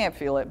open. You can't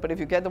feel it, but if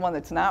you get the one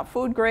that's not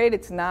food grade,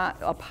 it's not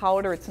a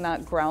powder, it's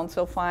not ground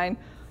so fine,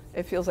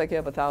 it feels like you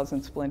have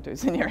 1,000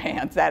 splinters in your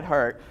hands. That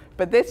hurt.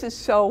 But this is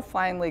so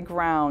finely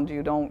ground,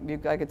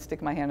 I could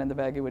stick my hand in the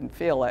bag, you wouldn't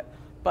feel it.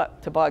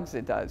 But to bugs,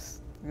 it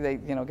does. They,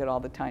 get all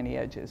the tiny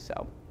edges,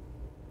 so.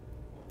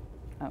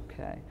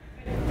 Okay.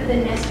 For the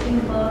nesting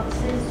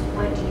boxes,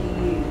 what do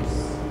you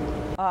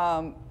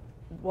use?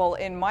 Well,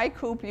 in my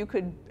coop, you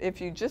could, if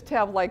you just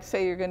have, like,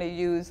 say you're going to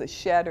use a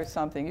shed or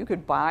something, you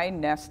could buy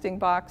nesting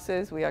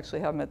boxes. We actually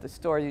have them at the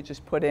store. You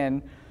just put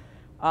in,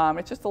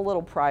 it's just a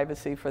little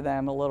privacy for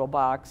them, a little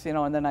box,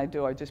 and then I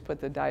just put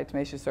the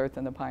diatomaceous earth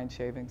and the pine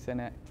shavings in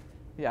it.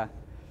 Yeah.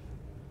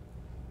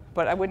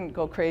 But I wouldn't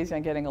go crazy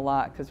on getting a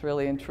lot, because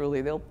really and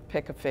truly, they'll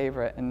pick a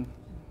favorite. And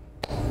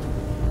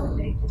How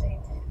big do they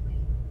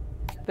typically?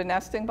 the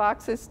nesting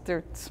boxes,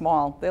 they're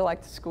small. They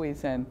like to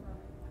squeeze in.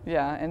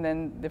 Yeah, and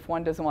then if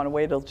one doesn't want to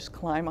wait, it'll just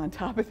climb on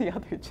top of the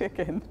other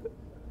chicken.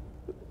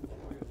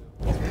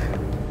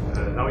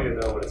 How do you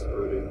know when it's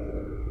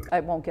brooding? I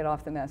won't get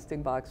off the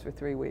nesting box for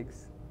 3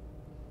 weeks.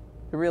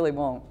 It really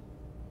won't.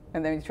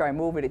 And then you try and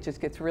move it, it just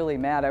gets really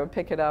mad. I would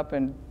pick it up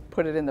and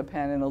put it in the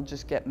pen, and it'll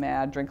just get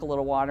mad, drink a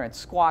little water, and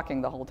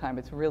squawking the whole time.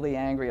 It's really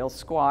angry. It'll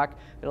squawk,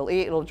 it'll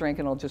eat, it'll drink,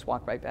 and it'll just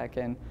walk right back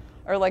in.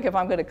 Or like if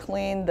I'm going to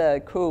clean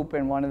the coop,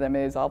 and one of them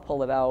is, I'll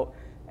pull it out,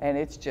 and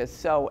it's just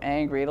so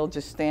angry. It'll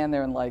just stand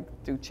there and like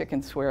do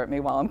chicken swear at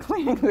me while I'm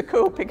cleaning the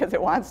coop because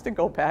it wants to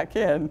go back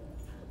in.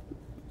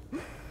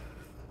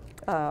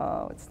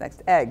 What's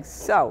next? Eggs.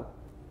 So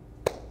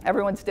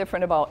everyone's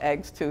different about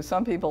eggs too.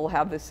 Some people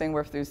have this thing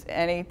where if there's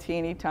any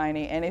teeny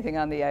tiny anything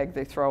on the egg,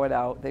 they throw it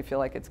out. They feel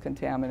like it's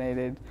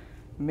contaminated.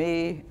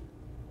 Me,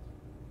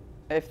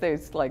 if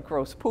there's like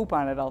gross poop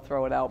on it, I'll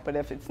throw it out. But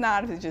if it's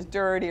not, if it's just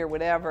dirty or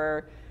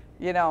whatever,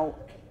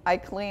 I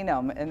clean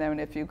them, and then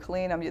if you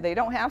clean them, they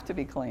don't have to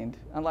be cleaned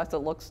unless it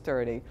looks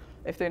dirty.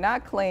 If they're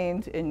not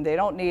cleaned and they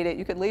don't need it,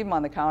 you could leave them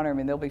on the counter. I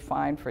mean, they'll be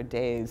fine for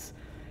days.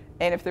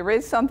 And if there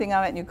is something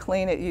on it and you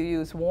clean it, you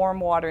use warm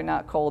water,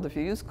 not cold. If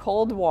you use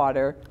cold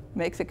water, it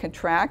makes it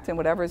contract, and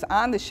whatever's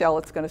on the shell,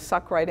 it's going to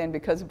suck right in,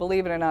 because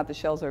believe it or not, the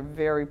shells are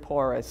very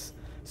porous.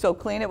 So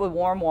clean it with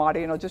warm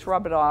water, just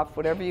rub it off,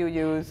 whatever you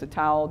use, a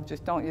towel,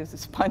 just don't use the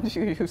sponge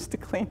you use to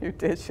clean your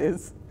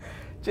dishes.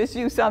 Just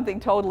use something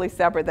totally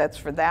separate that's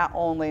for that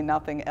only,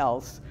 nothing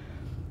else.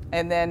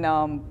 And then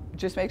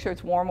Just make sure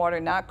it's warm water,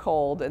 not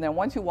cold. And then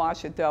once you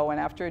wash it though, and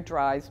after it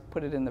dries,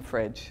 put it in the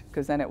fridge,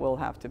 because then it will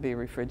have to be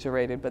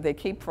refrigerated. But they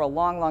keep for a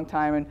long, long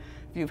time. And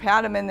if you've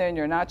had them in there and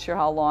you're not sure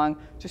how long,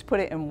 just put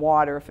it in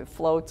water. If it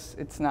floats,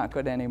 it's not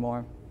good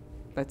anymore.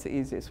 That's the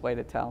easiest way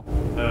to tell.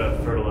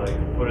 Fertilizer,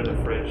 put it in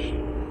the fridge,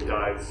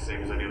 dies,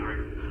 same as any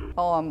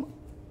other.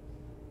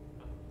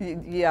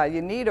 Yeah,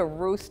 you need a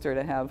rooster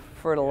to have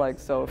fertile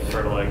eggs. So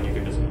Fertilizer, you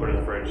can just put it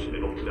in the fridge,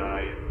 it'll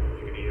die, and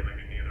you can eat it like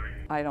any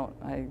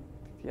other.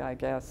 Yeah, I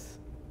guess.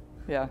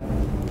 Yeah.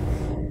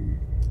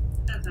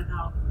 Depends on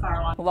how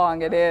far along.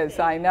 Long it is,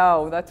 I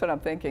know. That's what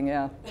I'm thinking,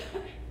 yeah.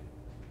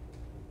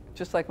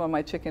 Just like when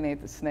my chicken ate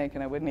the snake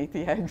and I wouldn't eat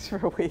the eggs for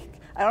a week.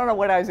 I don't know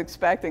what I was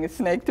expecting, a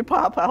snake to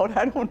pop out.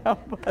 I don't know.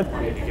 But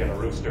If you get a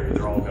rooster,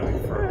 they're all going to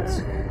be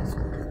fertile.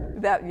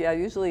 yeah,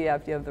 usually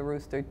after you have the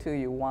rooster too,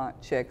 you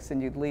want chicks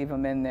and you'd leave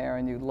them in there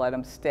and you'd let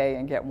them stay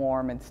and get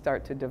warm and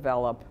start to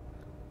develop.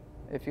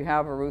 If you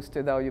have a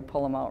rooster though, you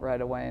pull them out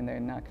right away and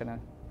they're not gonna,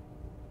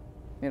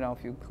 you know,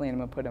 if you clean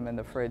them and put them in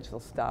the fridge, they'll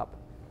stop.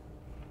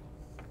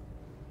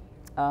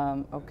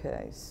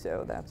 Okay,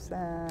 so that's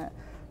that.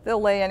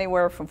 They'll lay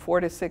anywhere from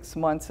 4 to 6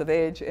 months of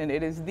age, and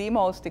it is the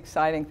most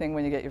exciting thing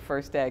when you get your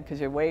first egg,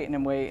 because you're waiting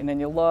and waiting, and then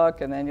you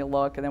look, and then you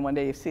look, and then one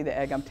day you see the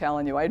egg. I'm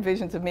telling you, I had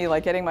visions of me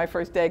like getting my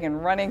first egg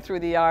and running through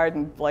the yard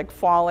and like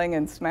falling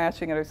and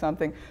smashing it or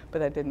something, but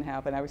that didn't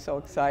happen. I was so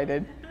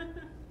excited.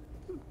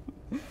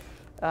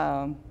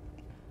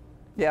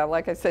 Yeah,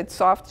 like I said,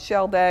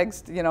 soft-shelled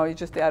eggs, you know, you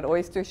just add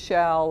oyster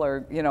shell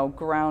or, you know,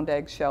 ground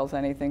egg shells,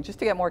 anything, just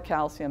to get more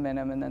calcium in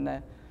them, and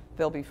then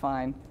they'll be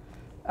fine.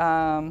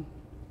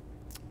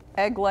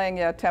 Egg laying,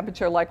 yeah,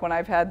 temperature, like when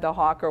I've had the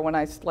hawk, or when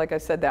like I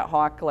said, that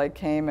hawk like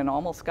came and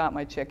almost got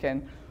my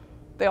chicken,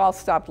 they all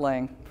stopped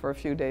laying for a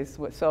few days.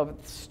 So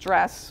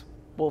stress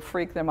will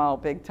freak them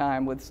out big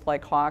time with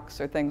like hawks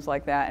or things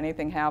like that.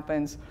 Anything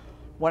happens,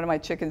 one of my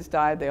chickens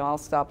died, they all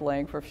stopped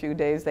laying for a few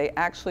days. They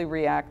actually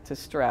react to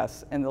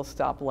stress and they'll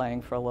stop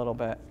laying for a little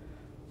bit.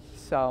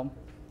 So,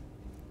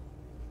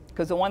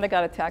 because the one that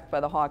got attacked by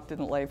the hawk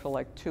didn't lay for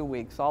like 2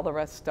 weeks. All the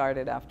rest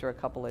started after a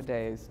couple of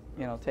days,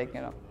 you know, taking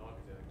it up.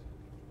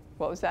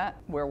 What was that?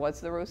 Where was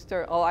the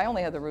rooster? Oh, I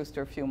only had the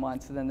rooster a few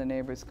months, and then the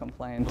neighbors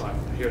complained. I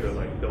hear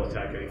they'll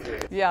attack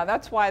anything. Yeah,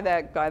 that's why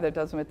that guy that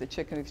does them at the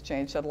chicken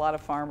exchange said a lot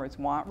of farmers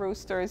want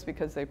roosters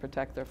because they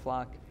protect their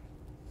flock.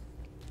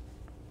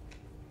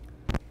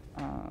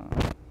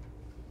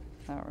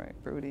 All right,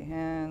 broody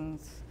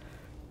hens.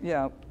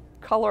 Yeah,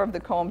 color of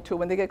the comb too.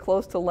 When they get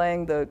close to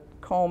laying, the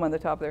comb on the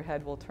top of their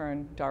head will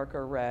turn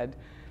darker red.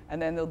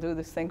 And then they'll do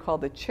this thing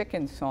called the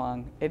chicken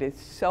song. It is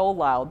so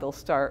loud, they'll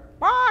start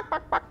bark,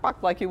 bark, bark,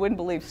 bark, like you wouldn't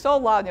believe. So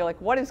loud, and you're like,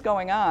 what is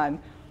going on?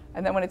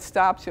 And then when it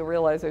stops, you'll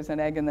realize there's an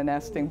egg in the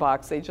nesting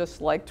box. They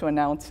just like to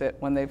announce it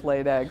when they've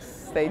laid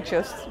eggs. They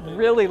just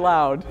really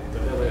loud.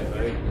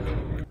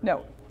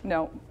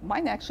 No,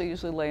 mine actually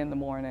usually lay in the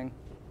morning.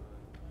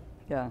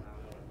 Yeah.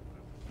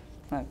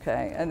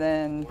 Okay, and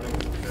then,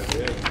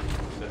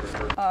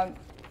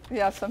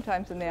 yeah,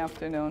 sometimes in the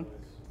afternoon.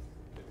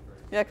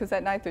 Yeah, because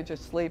at night they're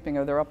just sleeping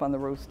or they're up on the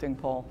roosting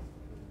pole.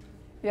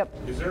 Yep.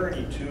 Is there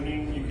any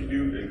tuning you can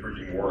do,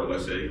 encouraging more or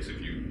less eggs if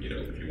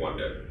you want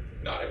to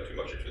not have too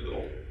much or too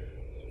little?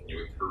 Can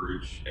you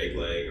encourage egg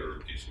laying or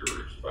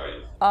discourage by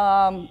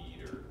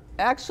feed or?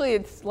 Actually,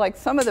 it's like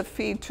some of the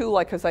feed too,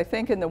 like, because I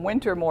think in the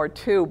winter more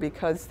too,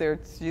 because they're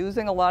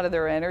using a lot of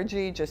their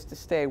energy just to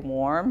stay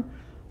warm.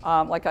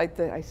 Like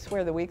I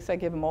swear the weeks I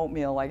give them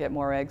oatmeal, I get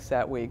more eggs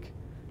that week.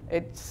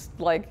 It's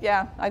like,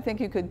 yeah, I think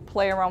you could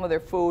play around with their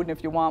food, and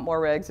if you want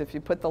more eggs, if you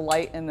put the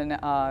light in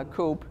the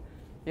coop,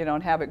 you know,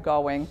 and have it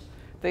going.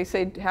 They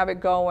say have it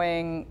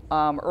going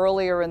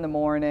earlier in the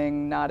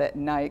morning, not at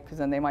night, because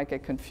then they might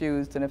get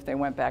confused, and if they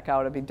went back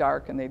out, it'd be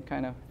dark, and they'd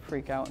kind of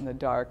freak out in the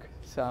dark,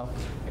 so.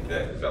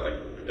 Is that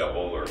like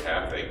double or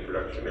half egg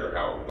production, or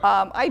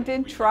how? I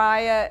did try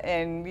it,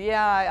 and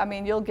yeah, I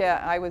mean,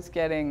 I was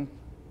getting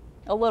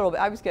a little bit,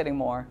 I was getting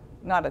more.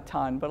 Not a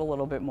ton, but a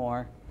little bit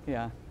more,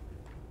 yeah.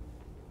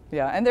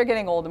 Yeah, and they're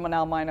getting older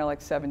now. Mine are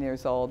like 7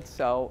 years old,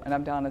 so, and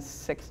I'm down to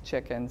 6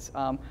 chickens.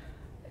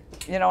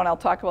 You know, and I'll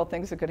talk about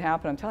things that could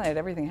happen. I'm telling you, I had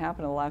everything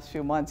happen in the last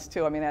few months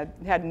too. I mean, I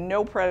had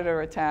no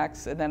predator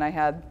attacks, and then I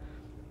had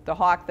the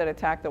hawk that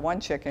attacked the one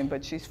chicken,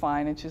 but she's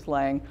fine and she's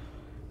laying.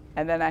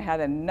 And then I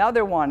had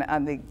another one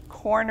on the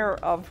corner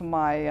of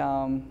my,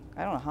 I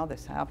don't know how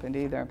this happened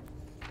either.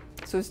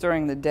 This was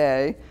during the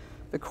day.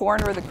 The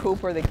corner of the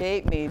coop where the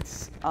gate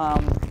meets,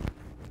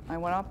 I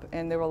went up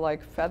and there were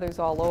like feathers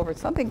all over.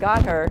 Something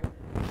got her,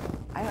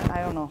 I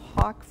don't know,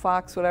 hawk,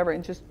 fox, whatever,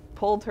 and just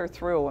pulled her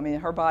through. I mean,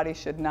 her body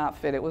should not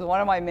fit. It was one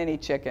of my mini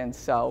chickens,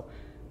 so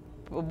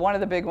one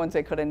of the big ones,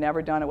 they could have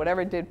never done it.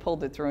 Whatever it did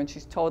pulled it through, and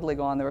she's totally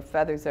gone. There were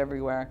feathers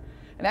everywhere.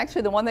 And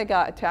actually, the one that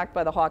got attacked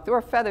by the hawk, there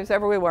were feathers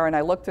everywhere, and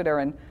I looked at her,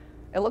 and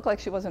it looked like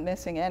she wasn't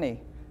missing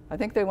any. I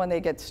think when they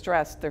get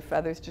stressed, their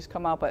feathers just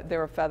come out, but there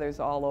were feathers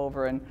all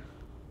over, and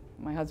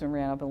my husband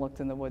ran up and looked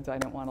in the woods. I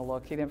didn't want to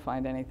look. He didn't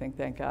find anything,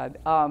 thank God.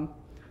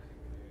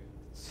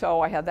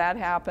 So I had that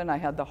happen. I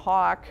had the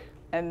hawk.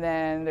 And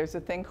then there's a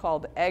thing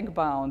called egg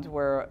bound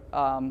where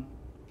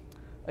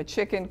A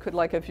chicken could,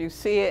 like, if you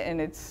see it and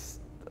it's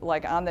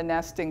like on the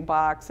nesting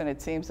box and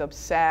it seems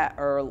upset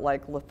or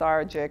like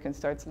lethargic and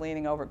starts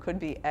leaning over, it could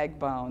be egg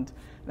bound.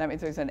 That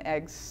means there's an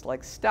egg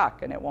like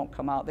stuck and it won't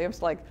come out.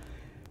 There's like,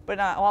 but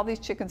all these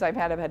chickens I've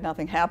had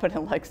nothing happen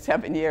in like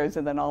 7 years,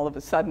 and then all of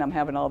a sudden I'm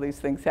having all these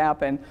things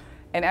happen.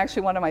 And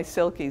actually one of my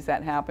silkies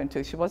that happened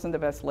to, she wasn't the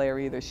best layer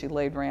either. She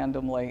laid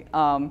randomly.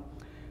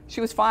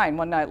 She was fine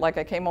one night. Like,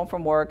 I came home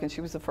from work and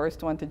she was the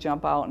first one to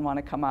jump out and want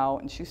to come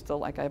out, and she's still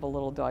like, I have a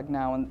little dog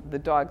now, and the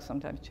dog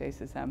sometimes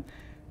chases him.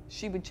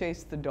 She would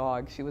chase the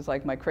dog. She was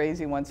like my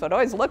crazy one. So I'd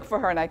always look for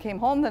her, and I came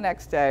home the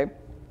next day.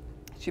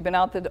 She'd been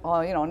out the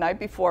night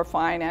before,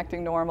 fine,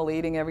 acting normal,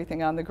 eating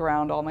everything on the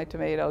ground, all my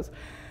tomatoes.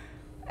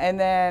 And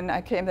then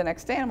I came the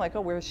next day, and I'm like,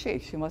 oh, where is she?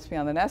 She must be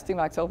on the nesting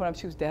box. Open up,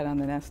 she was dead on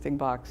the nesting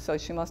box. So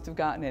she must have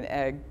gotten an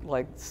egg,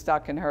 like,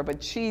 stuck in her,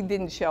 but she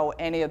didn't show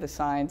any of the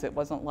signs. It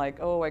wasn't like,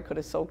 oh, I could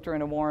have soaked her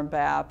in a warm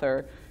bath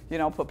or,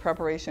 put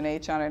Preparation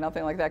H on her,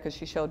 nothing like that, because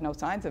she showed no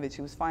signs of it.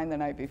 She was fine the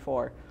night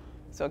before.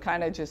 So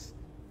kind of just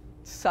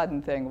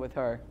sudden thing with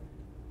her.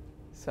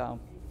 So,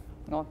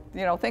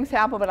 things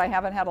happen, but I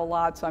haven't had a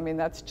lot. So, I mean,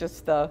 that's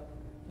just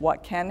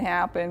what can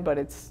happen, but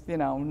it's,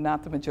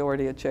 not the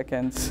majority of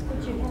chickens.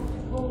 Would you have to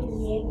hold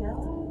the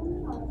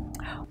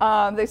egg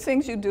out? There's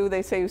things you do.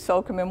 They say you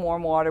soak them in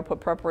warm water, put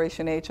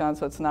Preparation H on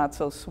so it's not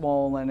so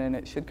swollen, and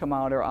it should come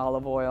out, or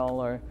olive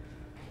oil, or,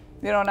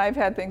 and I've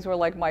had things where,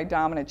 like, my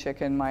dominant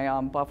chicken,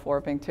 my Buff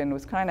Orpington,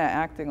 was kind of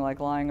acting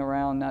like lying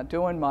around, not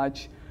doing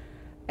much,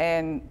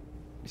 and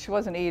she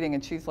wasn't eating,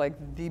 and she's like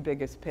the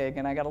biggest pig,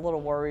 and I got a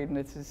little worried, and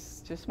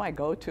it's just my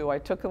go-to. I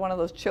took one of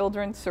those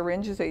children's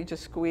syringes that you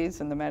just squeeze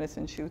and the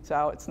medicine shoots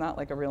out. It's not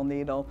like a real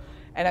needle.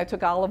 And I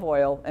took olive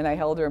oil, and I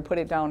held her and put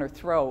it down her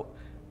throat.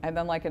 And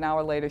then like an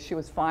hour later, she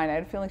was fine. I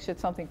had a feeling she had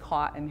something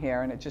caught in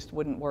here, and it just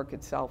wouldn't work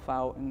itself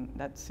out, and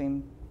that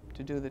seemed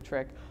to do the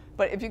trick.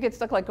 But if you get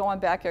stuck, like, go on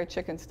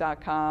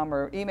backyardchickens.com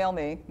or email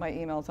me. My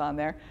email's on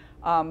there.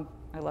 I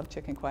love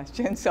chicken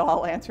questions, so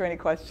I'll answer any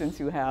questions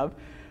you have.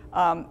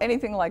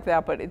 Anything like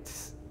that, but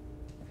it's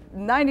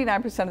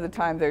 99% of the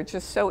time they're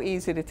just so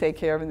easy to take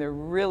care of, and there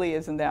really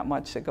isn't that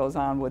much that goes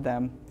on with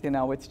them.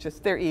 It's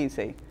just, they're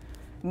easy.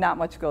 Not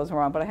much goes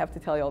wrong, but I have to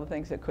tell you all the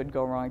things that could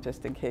go wrong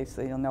just in case,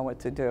 so you'll know what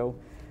to do.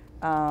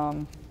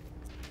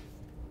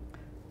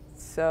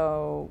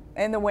 So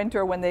in the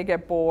winter when they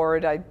get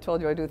bored, I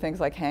told you I do things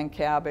like hang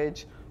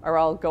cabbage, or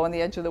I'll go on the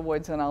edge of the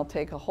woods and I'll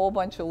take a whole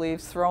bunch of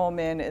leaves, throw them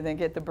in, and then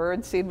get the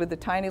bird seed with the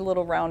tiny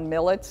little round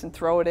millets and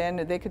throw it in,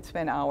 and they could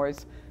spend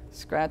hours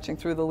scratching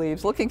through the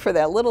leaves, looking for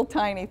that little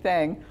tiny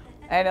thing,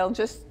 and it'll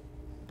just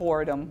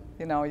bored them.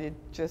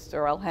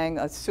 Or I'll hang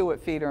a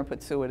suet feeder and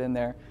put suet in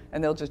there,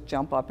 and they'll just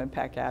jump up and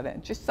peck at it.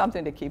 And just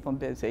something to keep them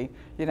busy,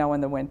 in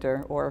the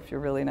winter. Or if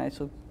you're really nice,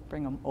 you'll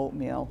bring them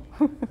oatmeal.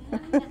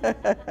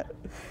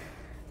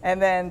 And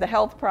then the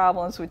health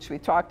problems, which we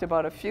talked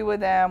about a few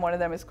of them. One of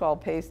them is called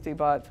pasty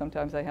butt.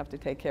 Sometimes I have to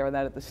take care of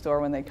that at the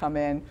store when they come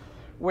in,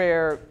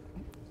 where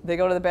they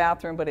go to the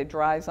bathroom, but it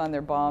dries on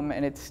their bum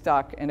and it's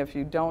stuck. And if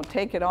you don't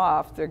take it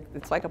off,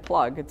 it's like a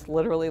plug. It's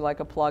literally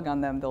like a plug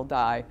on them. They'll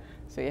die.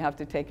 So you have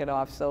to take it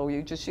off. So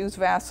you just use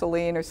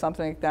Vaseline or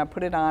something like that.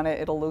 Put it on it.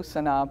 It'll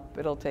loosen up.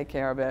 It'll take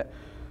care of it.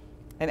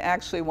 And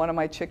actually, one of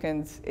my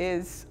chickens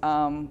is,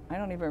 I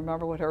don't even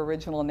remember what her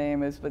original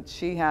name is, but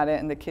she had it,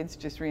 and the kids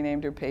just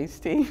renamed her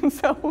Pasty.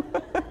 So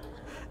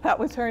that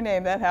was her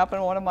name. That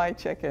happened to one of my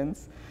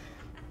chickens.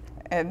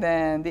 And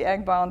then the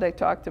egg bound, I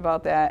talked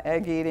about that.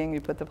 Egg eating,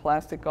 you put the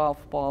plastic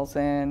golf balls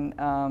in.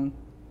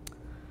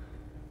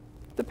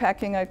 The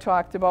pecking I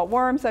talked about.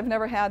 Worms, I've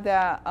never had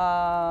that.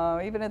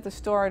 Even at the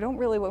store, I don't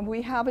really, when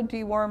we have a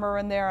dewormer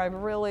in there, I've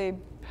really,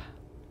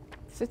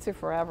 sits there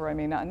forever. I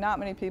mean, not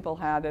many people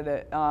had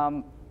it.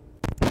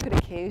 It could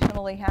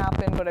occasionally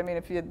happen, but I mean,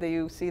 if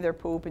you see their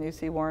poop and you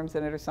see worms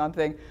in it or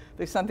something,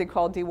 there's something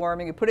called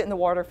deworming. You put it in the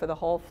water for the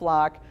whole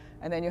flock,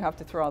 and then you have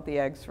to throw out the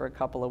eggs for a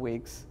couple of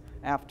weeks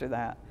after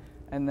that.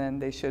 And then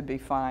they should be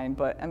fine.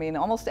 But I mean,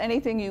 almost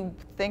anything you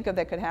think of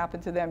that could happen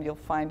to them, you'll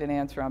find an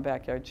answer on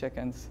Backyard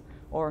Chickens,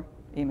 or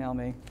email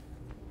me.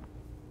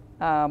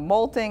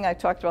 Molting, I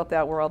talked about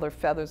that, where all their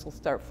feathers will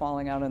start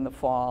falling out in the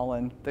fall,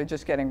 and they're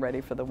just getting ready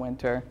for the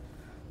winter.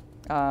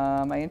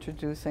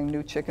 Introducing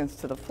new chickens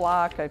to the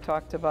flock, I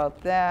talked about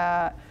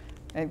that.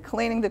 And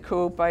cleaning the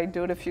coop, I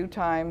do it a few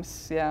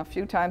times a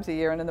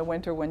year. And in the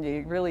winter, when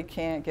you really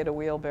can't get a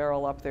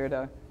wheelbarrow up there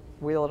to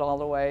wheel it all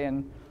the way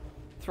and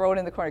throw it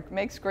in the corner, it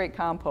makes great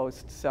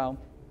compost. So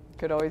you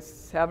could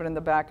always have it in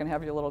the back and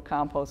have your little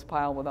compost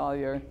pile with all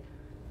your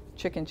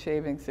chicken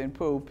shavings and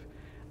poop.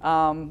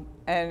 And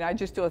I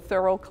just do a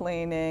thorough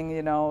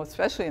cleaning,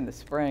 especially in the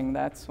spring.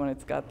 That's when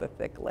it's got the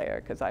thick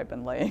layer, because I've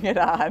been laying it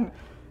on.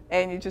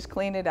 And you just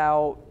clean it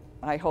out.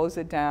 I hose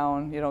it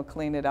down,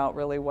 clean it out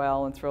really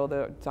well, and throw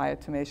the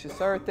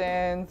diatomaceous earth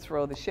in,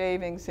 throw the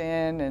shavings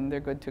in, and they're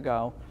good to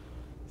go.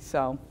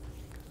 So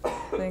I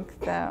think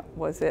that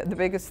was it. The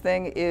biggest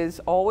thing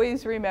is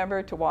always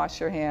remember to wash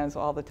your hands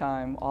all the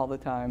time, all the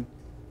time.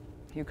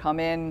 You come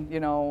in,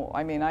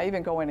 I mean, I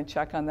even go in and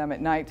check on them at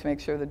night to make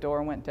sure the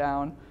door went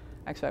down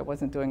Actually, I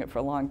wasn't doing it for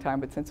a long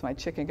time, but since my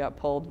chicken got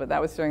pulled, but that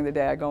was during the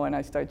day, I go in,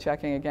 I start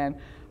checking again.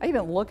 I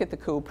even look at the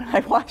coop and I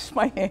wash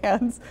my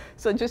hands.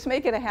 So just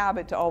make it a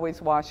habit to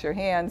always wash your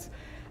hands.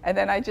 And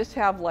then I just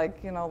have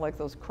like, you know, like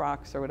those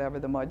Crocs or whatever,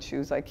 the mud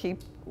shoes. I keep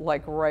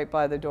like right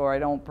by the door. I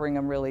don't bring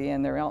them really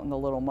in. They're out in the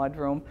little mud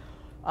room.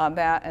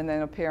 That, and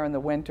then a pair in the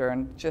winter.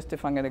 And just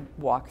if I'm going to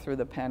walk through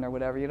the pen or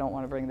whatever, you don't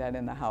want to bring that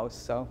in the house.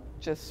 So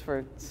just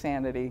for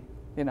sanity,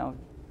 you know,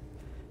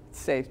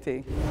 safety.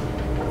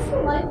 What's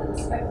the life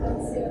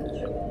expectancy of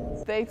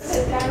chickens? They Does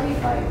it vary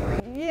by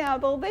breed? Yeah,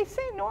 though they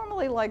say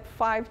normally like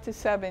 5 to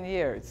 7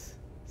 years.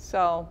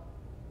 So,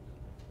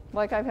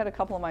 like I've had a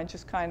couple of mine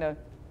just kind of,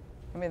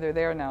 I mean, they're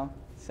there now,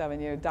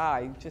 7-year,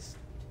 die. Just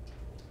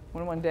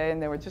one day,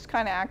 and they were just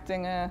kind of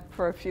acting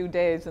for a few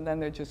days, and then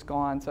they're just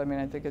gone. So, I mean,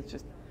 I think it's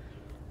just,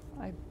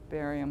 I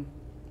bury them.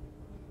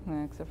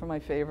 Yeah, except for my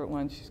favorite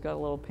one. She's got a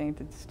little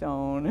painted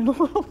stone and a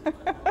little.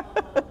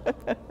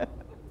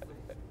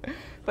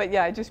 But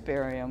yeah, I just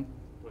bury them.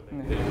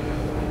 When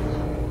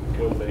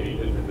they eat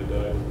it, do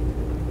they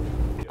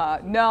die?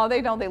 No,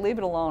 they don't. They leave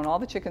it alone. All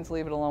the chickens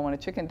leave it alone. When a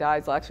chicken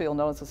dies, actually, you'll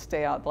notice they'll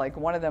stay out. Like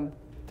one of them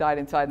died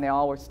inside, and they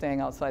all were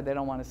staying outside. They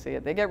don't want to see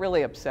it. They get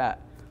really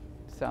upset.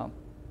 So,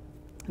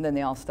 and then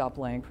they all stop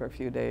laying for a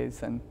few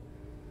days, and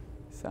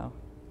so,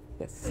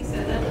 yes. So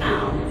the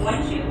town,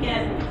 once you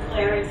get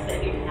clearance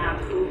that you can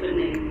have coop and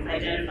they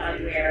identify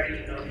where, and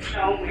you go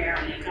show where,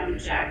 and they come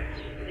check,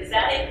 is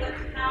that it with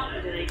the town,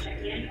 or do they check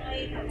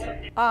annually? Or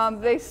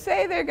what? They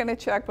say they're going to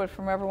check, but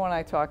from everyone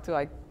I talk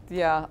to,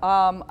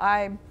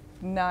 I'm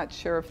not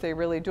sure if they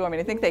really do. I mean,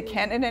 I think they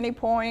can at any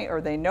point,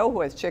 or they know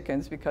who has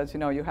chickens because, you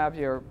know, you have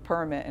your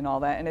permit and all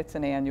that, and it's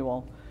an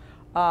annual.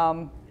 Is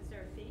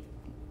there a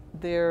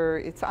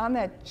fee? It's on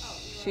that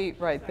sheet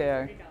right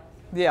there.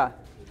 Yeah,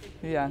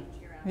 yeah.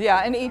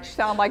 Yeah, and each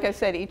town, like I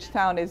said, each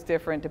town is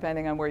different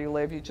depending on where you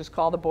live. You just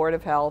call the Board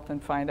of Health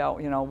and find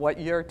out, you know, what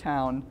your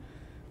town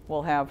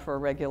will have for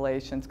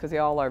regulations, because they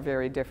all are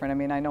very different. I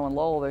mean, I know in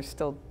Lowell they're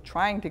still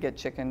trying to get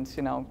chickens,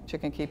 you know,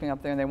 chicken keeping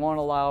up there, and they won't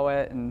allow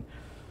it. And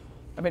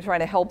I've been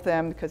trying to help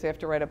them because they have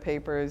to write up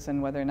papers, and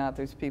whether or not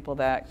there's people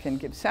that can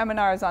give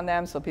seminars on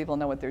them so people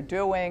know what they're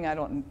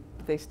doing.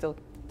 They still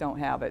don't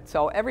have it.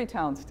 So every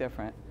town's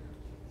different.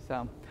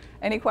 So,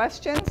 any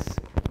questions?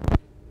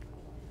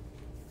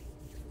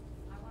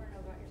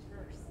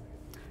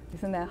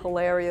 Isn't that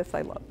hilarious?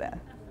 I love that.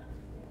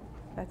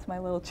 That's my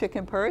little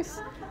chicken purse.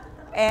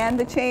 And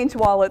the change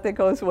wallet that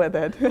goes with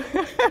it.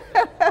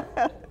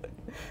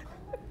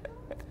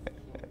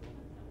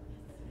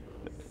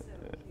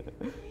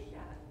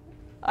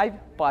 I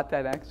bought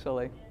that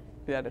actually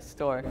at a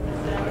store.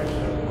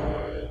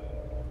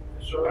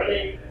 Is there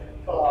any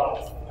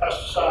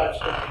pesticides?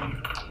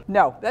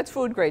 No, that's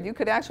food grade. You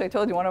could actually, I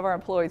told you, one of our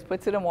employees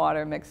puts it in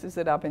water, mixes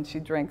it up, and she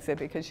drinks it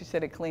because she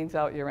said it cleans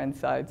out your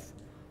insides.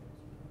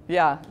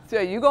 Yeah, so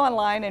you go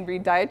online and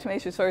read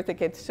Diatomaceous Earth. It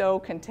gets so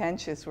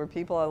contentious where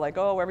people are like,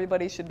 oh,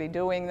 everybody should be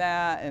doing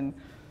that. And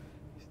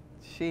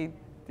she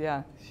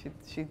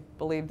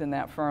believed in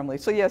that firmly.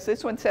 So yes,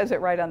 this one says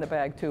it right on the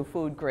bag too,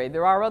 food grade.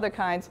 There are other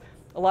kinds.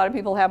 A lot of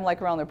people have them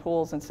like around their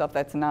pools and stuff.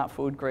 That's not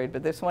food grade,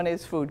 but this one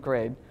is food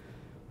grade.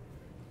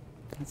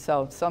 And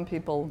so some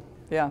people,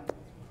 yeah.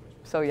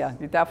 So yeah,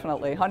 you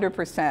definitely,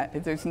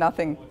 100%. There's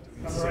nothing.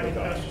 Are there any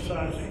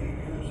pesticides that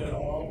you use at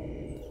all?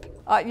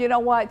 You know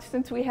what,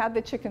 since we had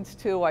the chickens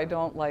too, I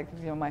don't like,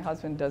 you know, my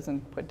husband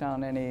doesn't put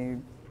down any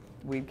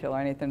weed killer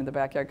or anything in the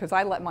backyard because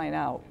I let mine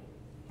out,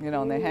 you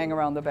know, and they hang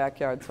around the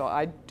backyard. So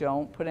I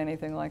don't put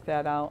anything like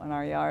that out in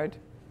our yard.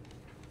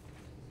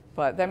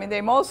 But I mean,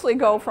 they mostly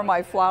go for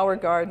my flower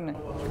garden.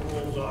 What the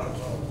rules are,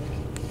 so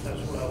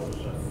that's what I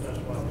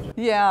was.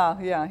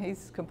 Yeah,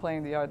 he's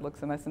complaining the yard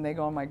looks a mess, and they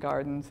go in my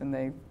gardens and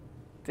they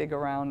dig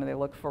around and they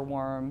look for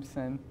worms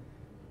and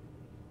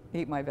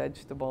eat my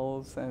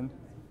vegetables. And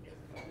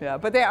yeah,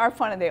 but they are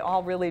fun, and they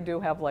all really do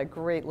have like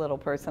great little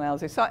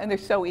personalities. And they're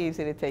so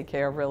easy to take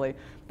care of, really.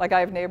 Like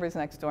I have neighbors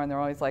next door, and they're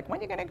always like, when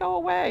are you going to go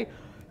away?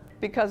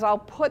 Because I'll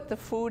put the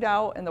food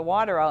out and the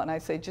water out, and I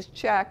say, just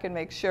check and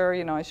make sure,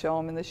 you know, I show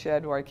them in the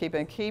shed where I keep it.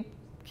 And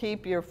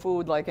keep your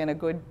food like in a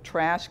good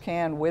trash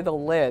can with a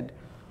lid,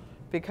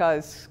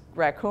 because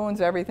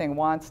raccoons, everything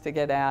wants to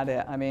get at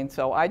it. I mean,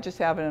 so I just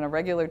have it in a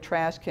regular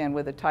trash can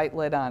with a tight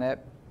lid on it,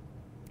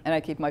 and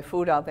I keep my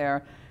food out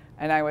there.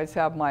 And I always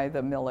have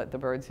the millet, the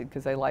birdseed,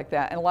 because I like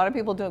that. And a lot of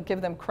people don't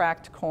give them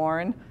cracked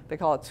corn. They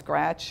call it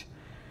scratch.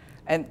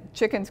 And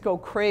chickens go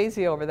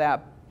crazy over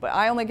that. But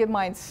I only give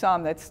mine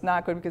some. That's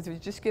not good, because if you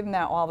just give them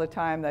that all the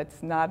time,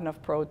 that's not enough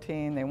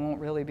protein. They won't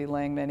really be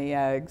laying many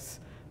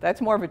eggs.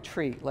 That's more of a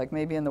treat. Like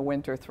maybe in the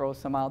winter, throw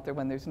some out there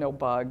when there's no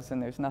bugs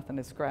and there's nothing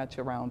to scratch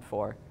around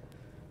for.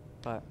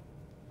 But.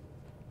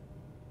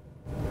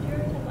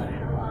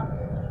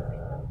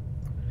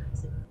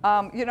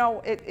 You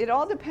know, it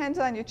all depends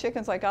on your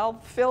chickens. Like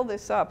I'll fill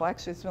this up.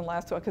 Actually, it's been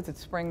last while because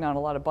it's spring now and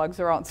a lot of bugs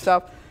are out and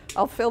stuff.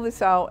 I'll fill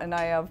this out, and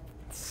I have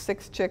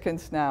 6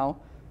 chickens now.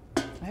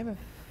 I haven't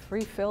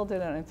refilled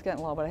it, and it's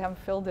getting low, but I haven't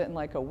filled it in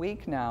like a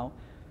week now.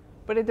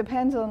 But But it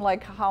depends on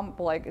like how,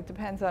 like it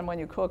depends on when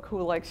you cook,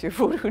 who likes your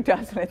food, who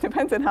doesn't. It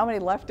depends on how many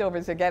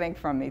leftovers they're getting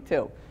from me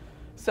too.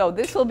 So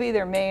this will be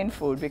their main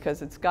food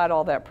because it's got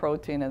all that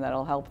protein and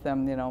that'll help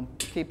them, you know,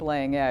 keep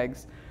laying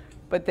eggs.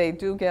 But they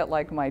do get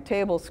like my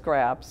table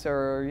scraps,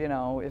 or, you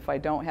know, if I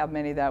don't have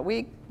many that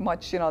week,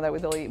 much, you know, that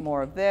they'll eat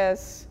more of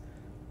this.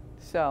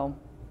 So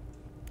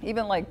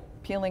even like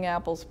peeling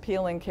apples,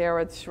 peeling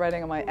carrots,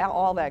 shredding them,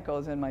 all that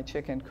goes in my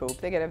chicken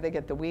coop. They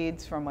get the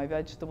weeds from my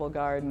vegetable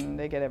garden.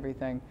 They get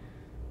everything.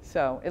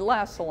 So it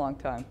lasts a long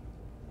time.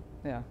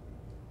 Yeah.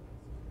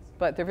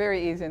 But they're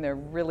very easy and they're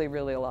really,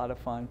 really a lot of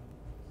fun.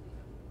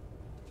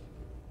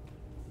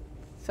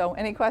 So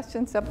any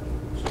questions? So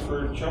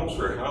for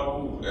Chelmsford,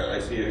 how, I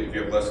see if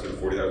you have less than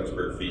 40,000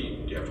 square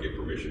feet, you have to get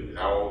permission.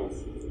 How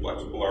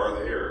flexible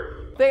are they?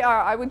 Or? They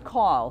are. I would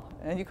call,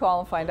 and you call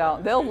and find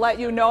out. They'll let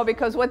you know,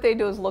 because what they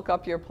do is look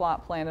up your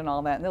plot plan and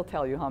all that, and they'll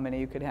tell you how many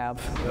you could have.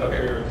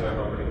 That's your entire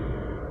property.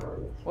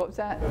 What was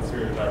that? That's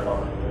your entire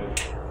property,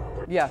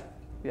 right? Yeah,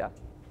 yeah.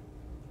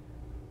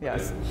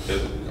 Yes.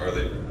 Are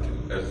they,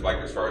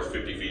 as far as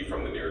 50 feet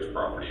from the nearest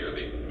property, are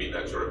they meet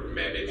that sort of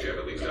mandate you have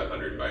at least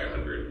 100 by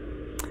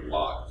 100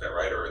 lot? Is that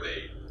right, or are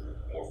they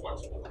more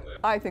flexible than that?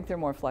 I think they're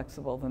more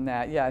flexible than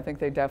that. Yeah, I think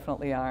they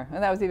definitely are.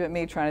 And that was even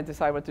me trying to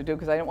decide what to do,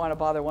 because I didn't want to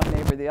bother one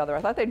neighbor or the other.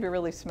 I thought they'd be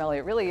really smelly.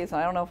 It really isn't.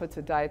 I don't know if it's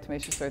a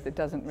diatomaceous earth. It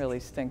doesn't really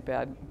stink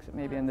bad, except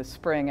maybe in the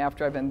spring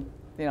after I've been,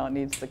 you know, it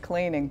needs the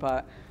cleaning.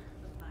 But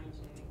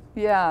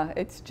yeah,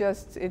 it's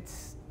just,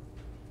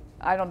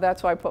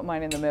 that's why I put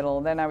mine in the middle.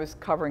 And then I was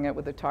covering it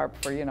with a tarp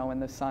for, you know, in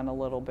the sun a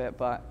little bit,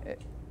 but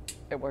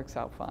it works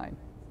out fine.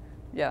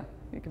 Yeah,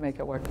 you can make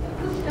it work. The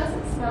coop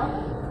doesn't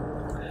smell?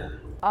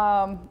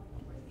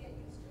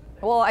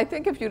 Well, I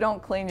think if you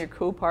don't clean your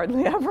coop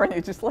hardly ever and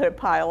you just let it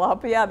pile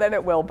up, yeah, then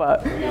it will,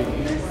 but. No,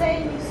 you're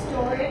saying you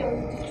store it or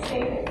you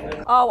save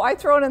it? Oh, I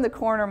throw it in the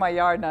corner of my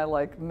yard and I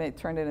like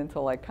turn it into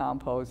like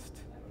compost.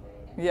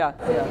 Yeah,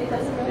 So yeah. it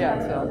doesn't really Yeah,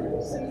 have so.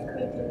 odor, so you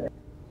could do it.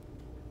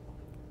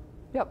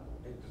 Yep.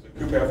 Does the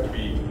coop have to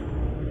be,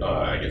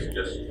 I guess,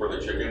 just for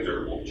the chickens,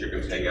 or will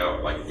chickens hang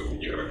out, like,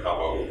 you have a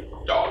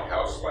combo dog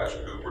house /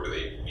 coop, or do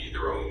they need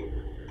their own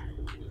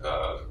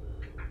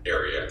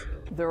area?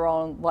 Their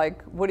own,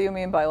 like, what do you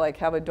mean by like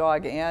have a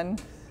dog in?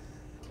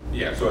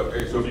 Yeah, so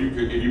if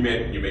you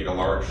make a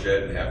large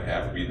shed and have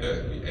half be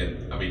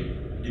and I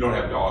mean, you don't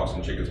have dogs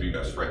and chickens be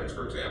best friends,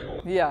 for example.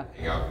 Yeah.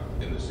 Hang out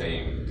in the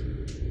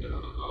same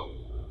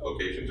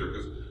locations, or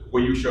because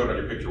what you showed on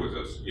your picture was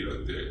this, you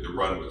know, the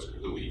run was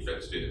completely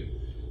fenced in.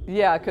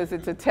 Yeah, because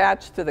it's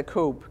attached to the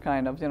coop,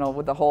 kind of, you know,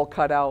 with the hole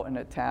cut out and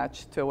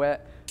attached to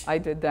it. I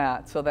did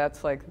that, so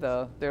that's like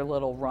their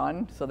little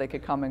run, so they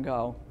could come and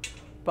go.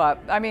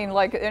 But I mean,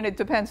 like, and it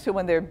depends too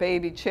when they're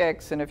baby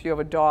chicks, and if you have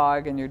a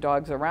dog and your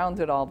dog's around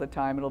it all the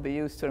time, it'll be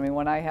used to it. I mean,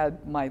 when I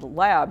had my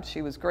lab,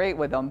 she was great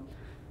with them,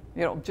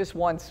 you know, just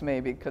once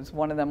maybe, because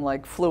one of them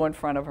like flew in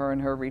front of her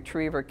and her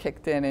retriever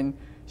kicked in, and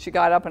she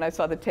got up and I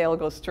saw the tail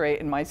go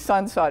straight, and my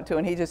son saw it too,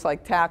 and he just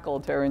like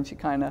tackled her, and she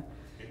kind of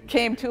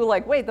came to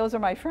like, wait, those are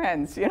my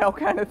friends, you know,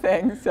 kind of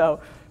thing.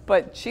 So,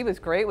 but she was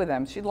great with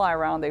them. She'd lie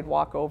around, they'd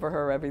walk over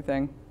her,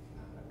 everything.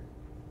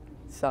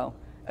 So.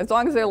 As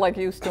long as they're like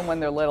used to them when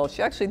they're little.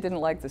 She actually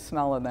didn't like the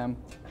smell of them.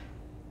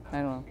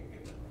 I don't know.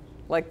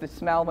 Like the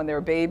smell when they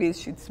were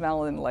babies, she'd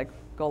smell and like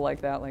go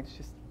like that. Like she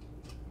just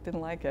didn't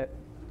like it.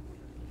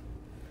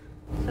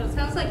 So it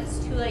sounds like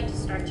it's too late to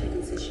start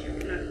chickens this year.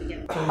 You're not gonna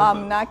get them.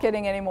 I'm not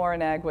getting any more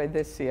in Agway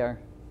this year,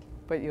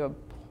 but you have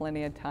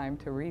plenty of time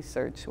to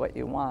research what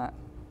you want.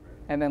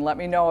 And then let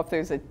me know if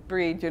there's a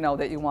breed, you know,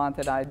 that you want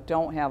that I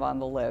don't have on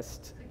the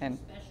list. And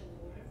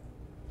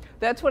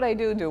that's what I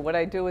do. What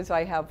I do is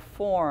I have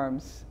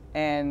forms,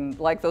 and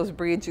like those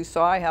breeds you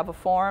saw, I have a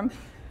form,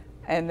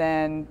 and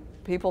then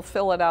people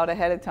fill it out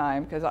ahead of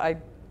time, because I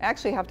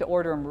actually have to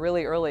order them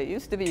really early. It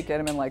used to be you get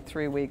them in like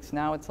 3 weeks.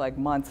 Now it's like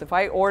months. If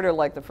I order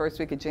like the first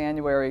week of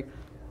January,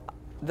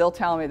 they'll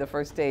tell me the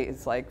first date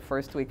is like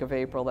first week of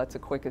April. That's the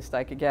quickest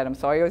I could get them.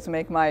 So I always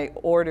make my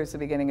orders at the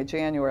beginning of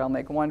January. I'll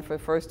make one for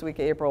the first week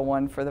of April,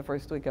 one for the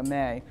first week of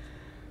May.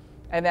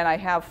 And then I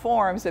have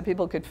forms that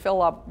people could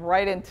fill up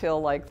right until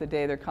like the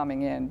day they're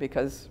coming in,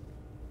 because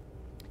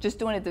just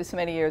doing it this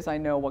many years, I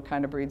know what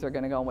kind of breeds are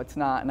going to go and what's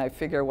not, and I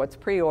figure what's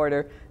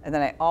pre-order, and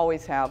then I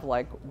always have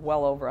like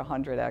well over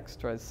 100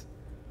 extras.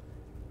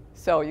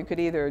 So you could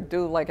either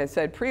do, like I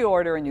said,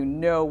 pre-order and you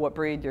know what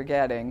breed you're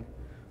getting,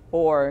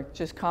 or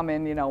just come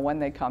in, you know, when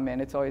they come in.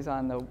 It's always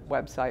on the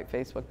website,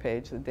 Facebook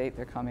page, the date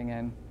they're coming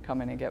in.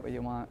 Come in and get what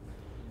you want.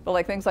 But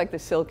like things like the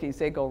silkies,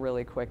 they go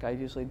really quick. I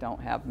usually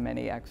don't have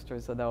many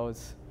extras of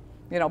those.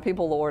 You know,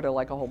 people will order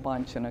like a whole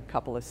bunch and a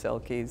couple of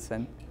silkies,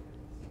 and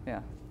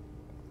yeah.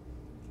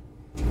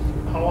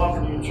 How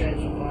often do you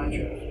change the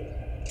ponchos?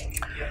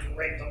 You have to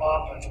rake them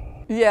up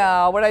and...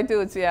 Yeah, what I do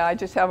is, I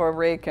just have a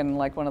rake and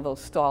like one of those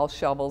stall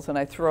shovels, and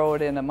I throw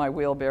it in my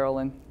wheelbarrow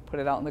and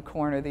put it out in the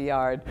corner of the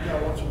yard. You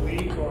know, once a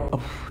week or...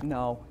 Oh,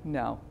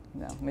 no.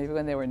 Maybe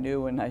when they were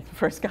new and I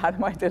first got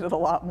them, I did it a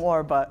lot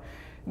more, but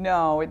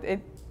no,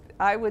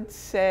 I would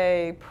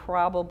say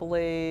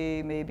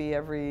probably maybe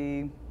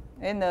every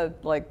in the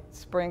like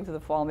spring to the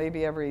fall,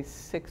 maybe every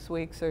 6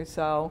 weeks or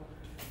so.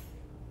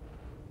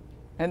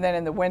 And then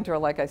in the winter,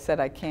 like I said,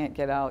 I can't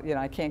get out,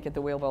 I can't get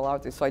the wheelbarrow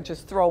out there. So I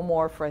just throw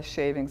more fresh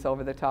shavings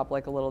over the top,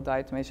 like a little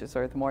diatomaceous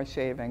earth, more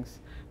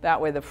shavings.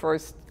 That way the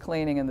first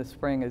cleaning in the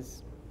spring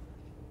is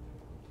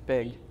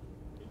big.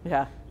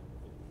 Yeah.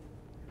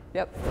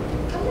 Yep.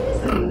 How many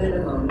is the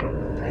minimum for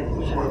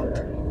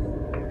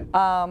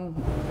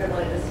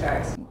one that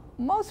starts?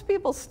 Most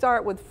people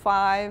start with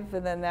 5,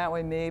 and then that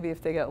way maybe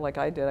if they get, like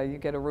I did, you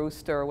get a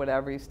rooster or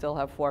whatever, you still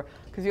have 4.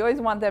 Because you always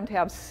want them to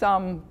have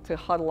some to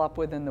huddle up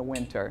with in the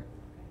winter,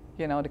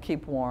 to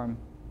keep warm.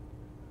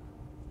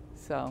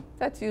 So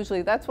that's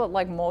what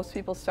like most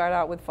people start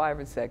out with 5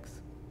 or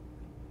 6.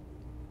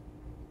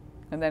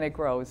 And then it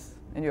grows,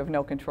 and you have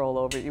no control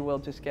over it. You will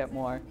just get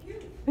more.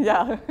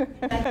 Yeah.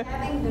 Like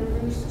having the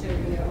rooster,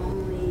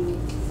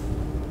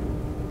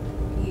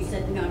 you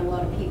said not a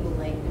lot of people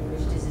like the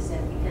roosters. Is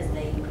that because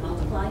they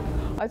multiply?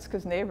 That's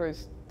because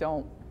neighbors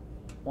don't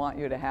want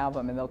you to have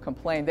them, and they'll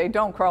complain. They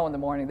don't crow in the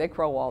morning. They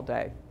crow all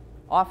day,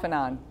 off and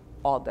on,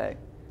 all day.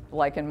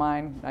 Like in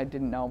mine, I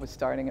didn't know, was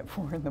starting at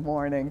 4 in the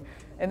morning.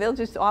 And they'll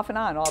just off and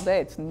on all day.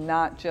 It's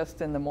not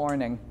just in the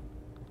morning.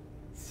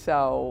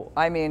 So,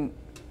 I mean,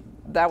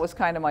 that was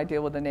kind of my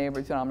deal with the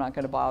neighbors. I'm not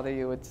going to bother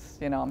you. It's,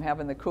 I'm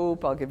having the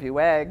coop. I'll give you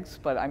eggs.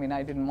 But, I mean,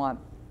 I didn't want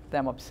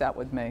them upset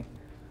with me.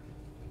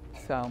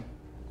 So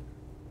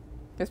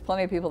there's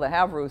plenty of people that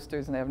have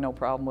roosters, and they have no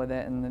problem with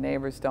it. And the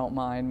neighbors don't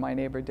mind. My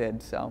neighbor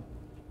did, so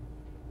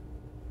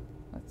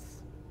that's...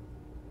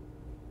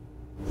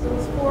 So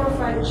it's 4 or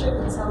 5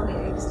 chickens, how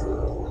many eggs do you?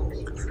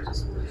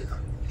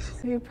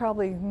 You'd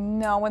probably,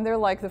 no, when they're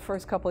like the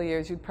first couple of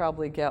years, you'd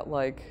probably get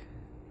like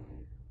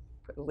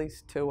at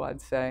least 2,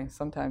 I'd say,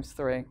 sometimes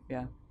 3,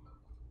 yeah.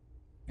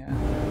 Yeah.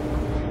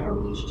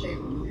 From each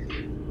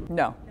chicken?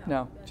 No,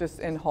 just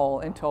in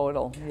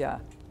total, yeah.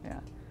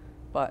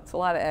 But it's a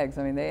lot of eggs,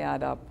 I mean, they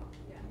add up,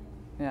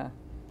 yeah.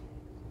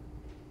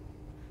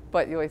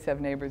 But you always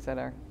have neighbors that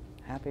are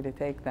happy to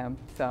take them,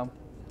 so.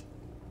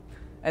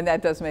 And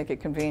that does make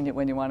it convenient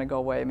when you want to go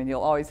away. I mean,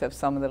 you'll always have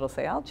someone that'll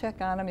say, I'll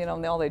check on them,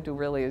 and all they do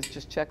really is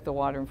just check the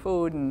water and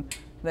food and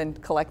then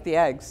collect the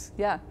eggs.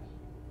 Yeah,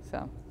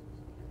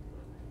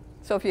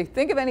 so if you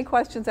think of any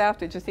questions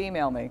after, just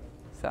email me,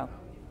 so.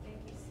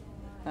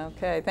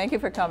 Okay, thank you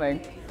for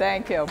coming.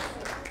 Thank you.